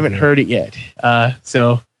 We haven't heard it yet.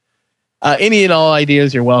 So any and all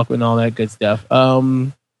ideas are welcome and all that good stuff.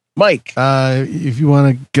 Mike, if you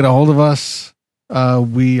want to get a hold of us,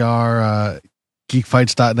 we are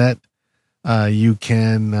geekfights.net. You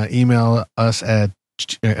can email us at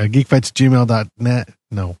geekfights@gmail.net.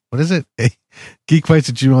 No, what is it?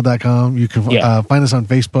 geekfights@gmail.com. You can find us on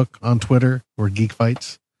Facebook, on Twitter. We're Geek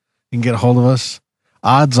Fights. You can get a hold of us.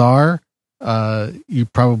 Odds are, you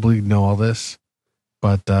probably know all this,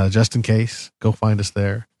 but just in case, go find us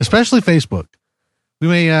there. Especially Facebook.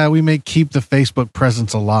 We may keep the Facebook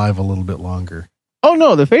presence alive a little bit longer. Oh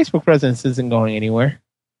no, the Facebook presence isn't going anywhere.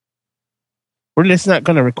 We're just not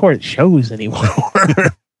going to record shows anymore.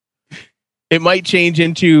 It might change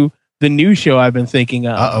into the new show I've been thinking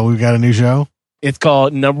of. We've got a new show? It's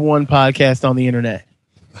called Number One Podcast on the Internet.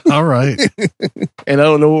 All right. And I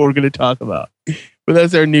don't know what we're going to talk about, but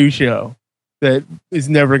that's our new show. that is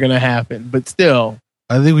never going to happen. But still,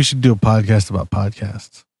 I think we should do a podcast about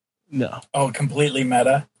podcasts. no. Oh, completely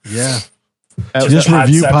meta. Yeah. Just Just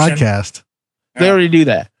review Podception. podcast. They already do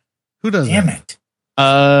that. Who does Damn that?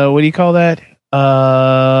 it. What do you call that?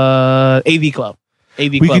 AV Club.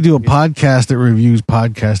 AV We Club. could do a podcast that reviews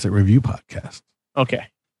podcast that review podcasts. Okay.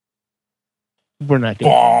 We're not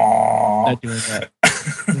doing Aw. not doing that.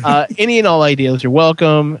 Any and all ideas are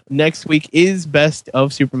welcome. Next week is Best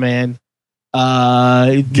of Superman.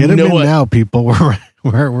 Get them in now, people.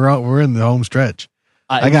 We're in the home stretch.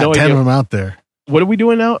 I got no 10 idea. of them out there. What are we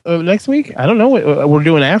doing now next week? I don't know what we're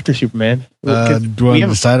doing after Superman. Do you want to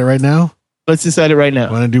decide it right now? Let's decide it right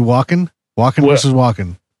now. Want to do Walken? Walken What? versus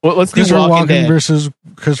Walken. Well, let's do Christopher Walking Walken Dead. versus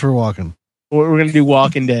Christopher Walken. We're going to do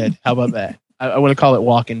Walking Dead. How about that? I want to call it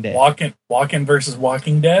Walking Dead. Walking versus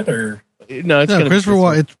Walking Dead, or No, it's No, going to Christopher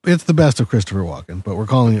Walken. It's the best of Christopher Walken, but we're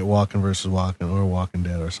calling it Walken versus Walken or Walking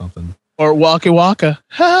Dead or something. or Waka Waka.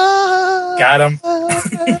 got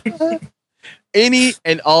him. Any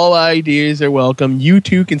and all ideas are welcome. You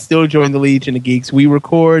too can still join the Legion of Geeks. We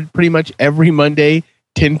record pretty much every Monday,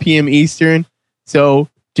 10 p.m. Eastern. So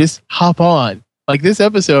just hop on. Like this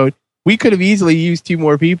episode, we could have easily used 2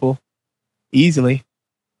 more people. Easily.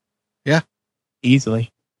 Yeah.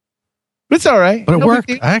 Easily. But it's all right. But it No big worked.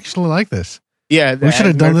 deal. I actually like this. Yeah. We should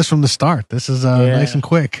have done this from the start. This is nice and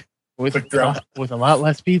quick. With a lot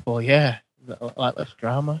less people. Yeah. A lot less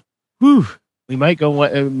drama. Whew. We might go.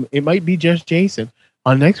 It might be just Jason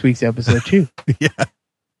on next week's episode too. Yeah.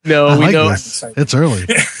 No, I we like know. this. It's early.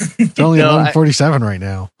 It's only No, 11:47 right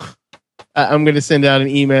now. I'm going to send out an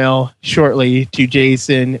email shortly to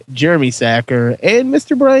Jason, Jeremy Sacker, and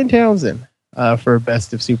Mr. Brian Townsend for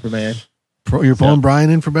Best of Superman. You're pulling Brian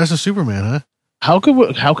in for Best of Superman, huh? How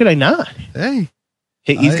could I not? Hey,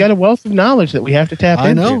 He's got a wealth of knowledge that we have to tap into.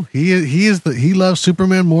 I know he loves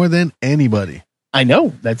Superman more than anybody. I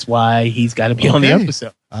know. That's why he's got to be on the Okay.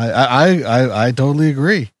 episode. I totally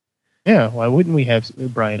agree. Yeah. Why wouldn't we have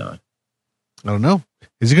Brian on? I don't know.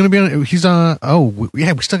 Is he going to be on? He's on. We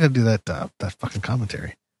still got to do that fucking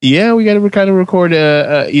commentary. Yeah, we got to kind of record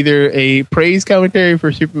either a praise commentary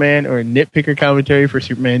for Superman or a nitpicker commentary for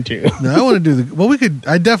Superman 2. No, I want to do we could.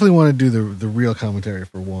 I definitely want to do the real commentary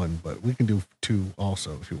for 1, but we can do 2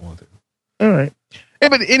 also if you want to. All right. Hey,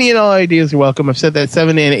 but any and all ideas are welcome. I've said that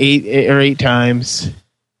 7 and 8 times.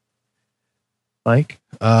 Mike?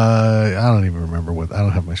 I don't even remember I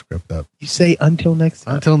don't have my script up. You say until next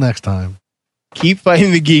time. Until next time. Keep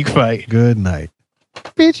fighting the geek fight. Good night.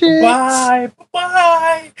 Bitches. Bye.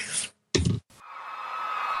 Bye.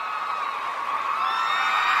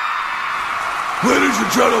 Ladies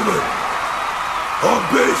and gentlemen, on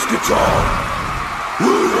bass guitar,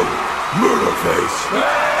 William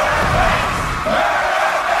Murderface.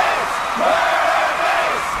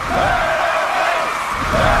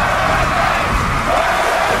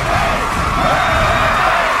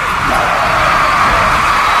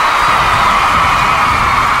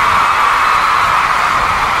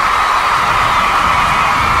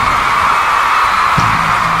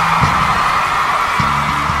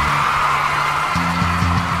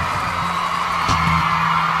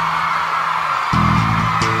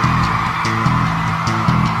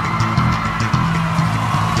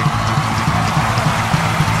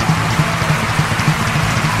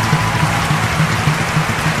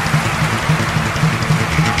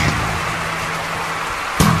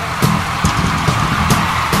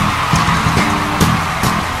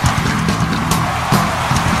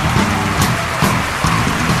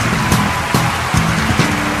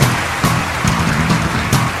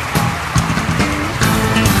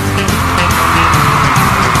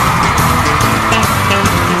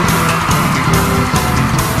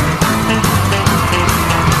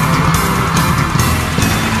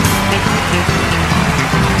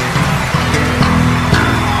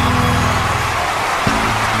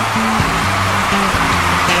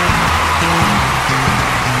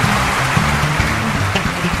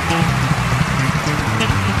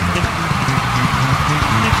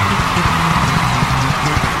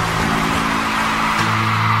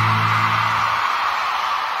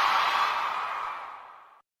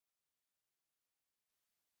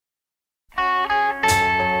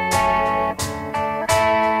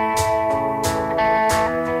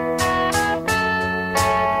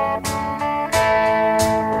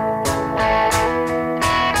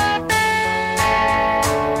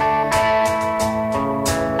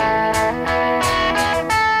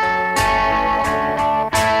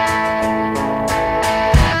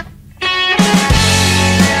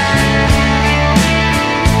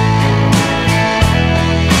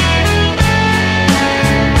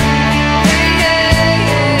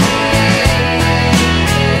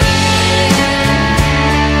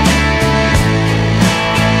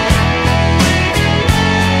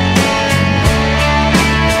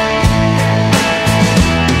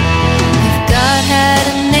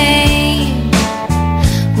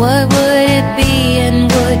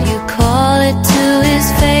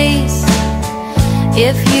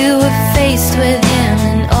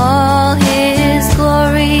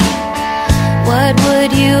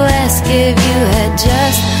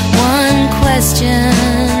 religion.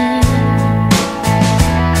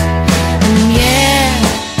 And yeah,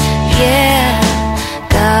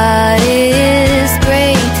 God is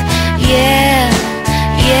great. Yeah,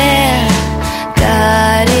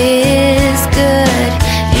 God is good.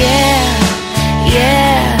 Yeah.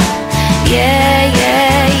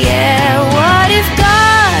 What if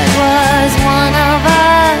God was one of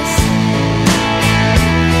us?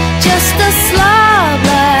 Just a slob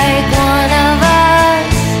like one of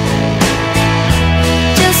us.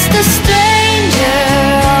 Just a stranger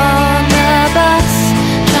on the bus,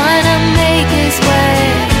 trying to make his way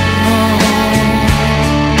home.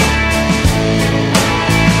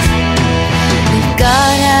 If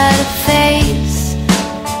God had a face,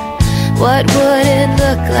 what would it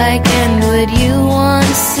look like, and would you want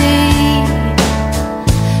to see?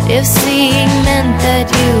 If seeing meant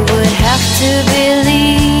that you would have to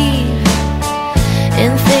believe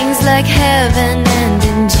in things like heaven and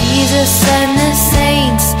in Jesus and the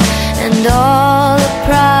saints and all the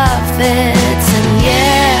prophets. And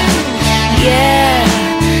yeah,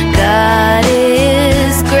 God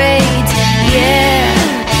is great. Yeah,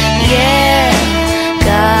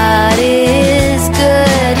 God is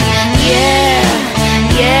good. Yeah.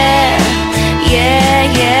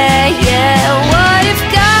 What if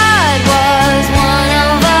God was one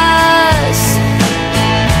of us?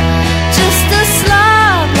 Just a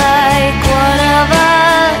slob like one of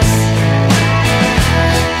us.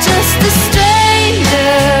 Just a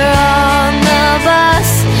stranger on the bus,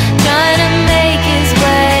 trying to make his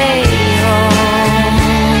way home.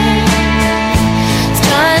 He's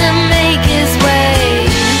trying to make his way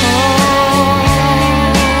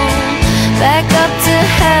home. Back up to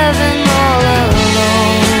heaven all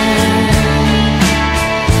alone.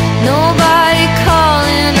 Nobody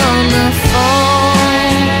calling on the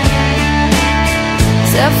phone,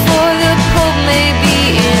 except for the Pope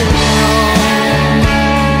maybe in Rome.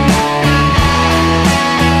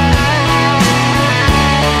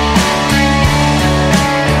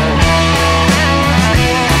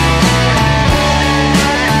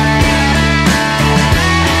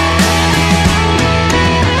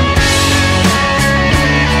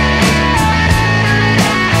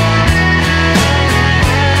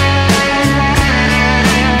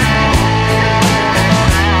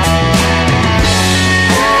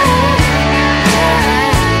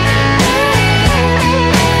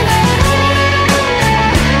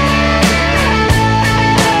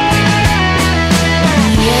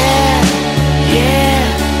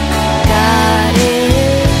 God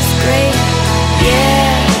is great.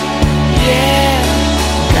 Yeah,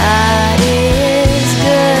 God is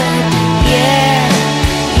good. Yeah.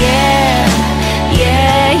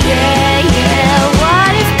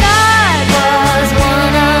 What if God was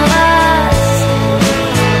one of us?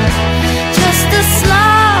 Just a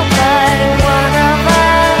slob like one of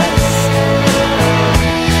us.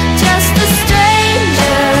 Just a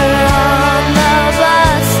stranger on the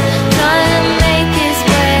bus, trying to make his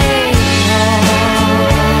way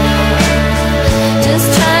home. Just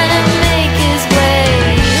trying to make his way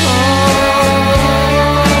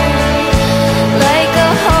home. Like a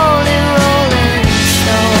holy rolling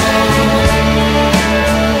stone.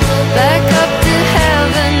 Back up to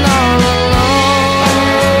heaven all alone.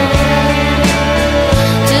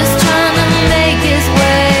 Just trying to make his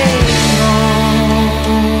way home.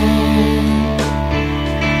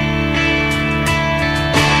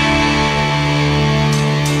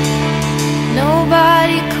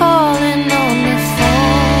 Nobody calling on the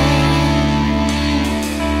phone,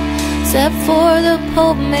 except for the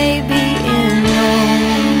Pope maybe in Rome.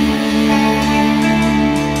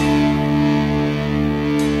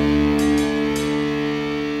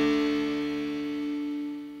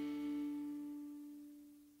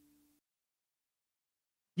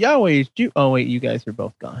 Yahweh is Jew. Oh wait, you guys are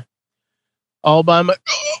both gone. All by my.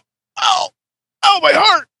 Oh, my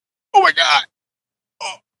heart. Oh my god.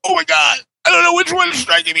 Oh my god. I don't know which one is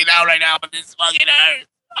striking me down right now, but this fucking hurts.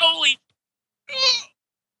 Holy.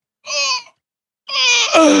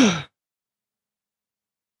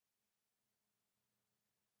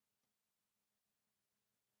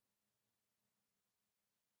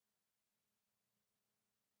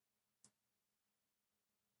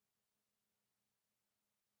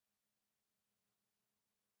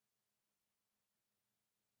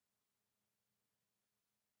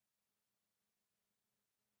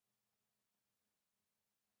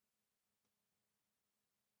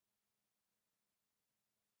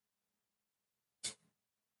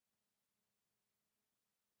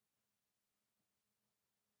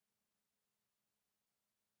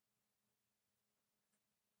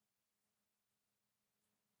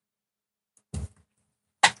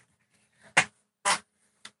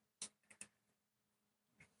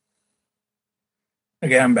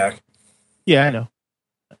 Okay, I'm back. Yeah, I know.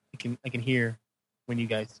 I can hear when you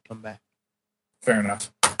guys come back. Fair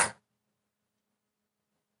enough.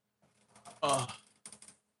 Oh.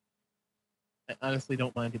 I honestly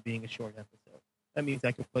don't mind it being a short episode. That means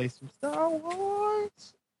I can play some Star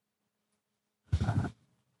Wars.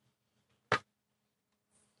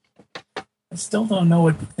 I still don't know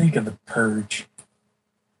what to think of The Purge.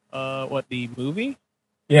 What, the movie?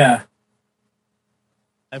 Yeah.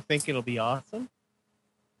 I think it'll be awesome.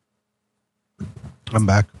 I'm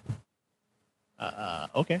back.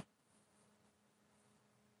 Okay.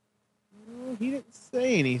 Well, he didn't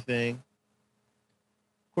say anything.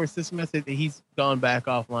 Of course, this message, he's gone back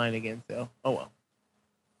offline again, so, oh well.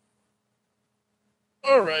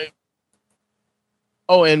 All right.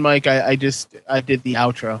 Oh, and Mike, I did the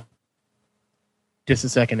outro just a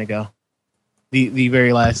second ago. The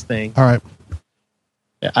very last thing. All right.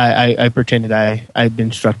 I pretended I'd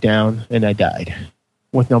been struck down and I died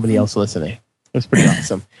with nobody else listening. It was pretty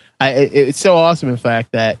awesome. It's so awesome, in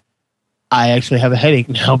fact, that I actually have a headache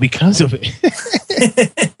now because of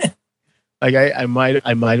it. Like I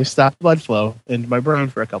might have stopped blood flow into my brain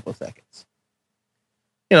for a couple of seconds.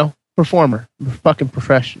 You know, performer, fucking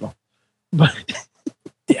professional. But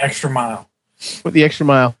the extra mile. With the extra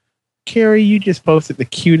mile. Carrie, you just posted the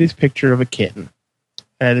cutest picture of a kitten.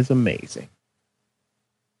 That is amazing.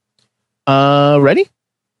 Ready?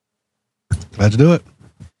 Let's do it.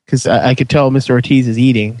 Because I could tell Mr. Ortiz is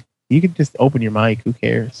eating. You could just open your mic. Who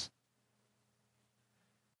cares?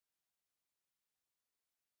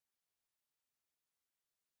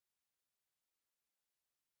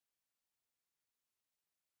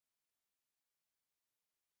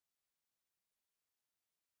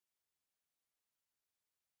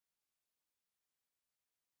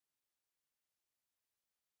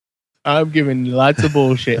 I'm giving lots of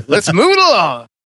bullshit. Let's move it along.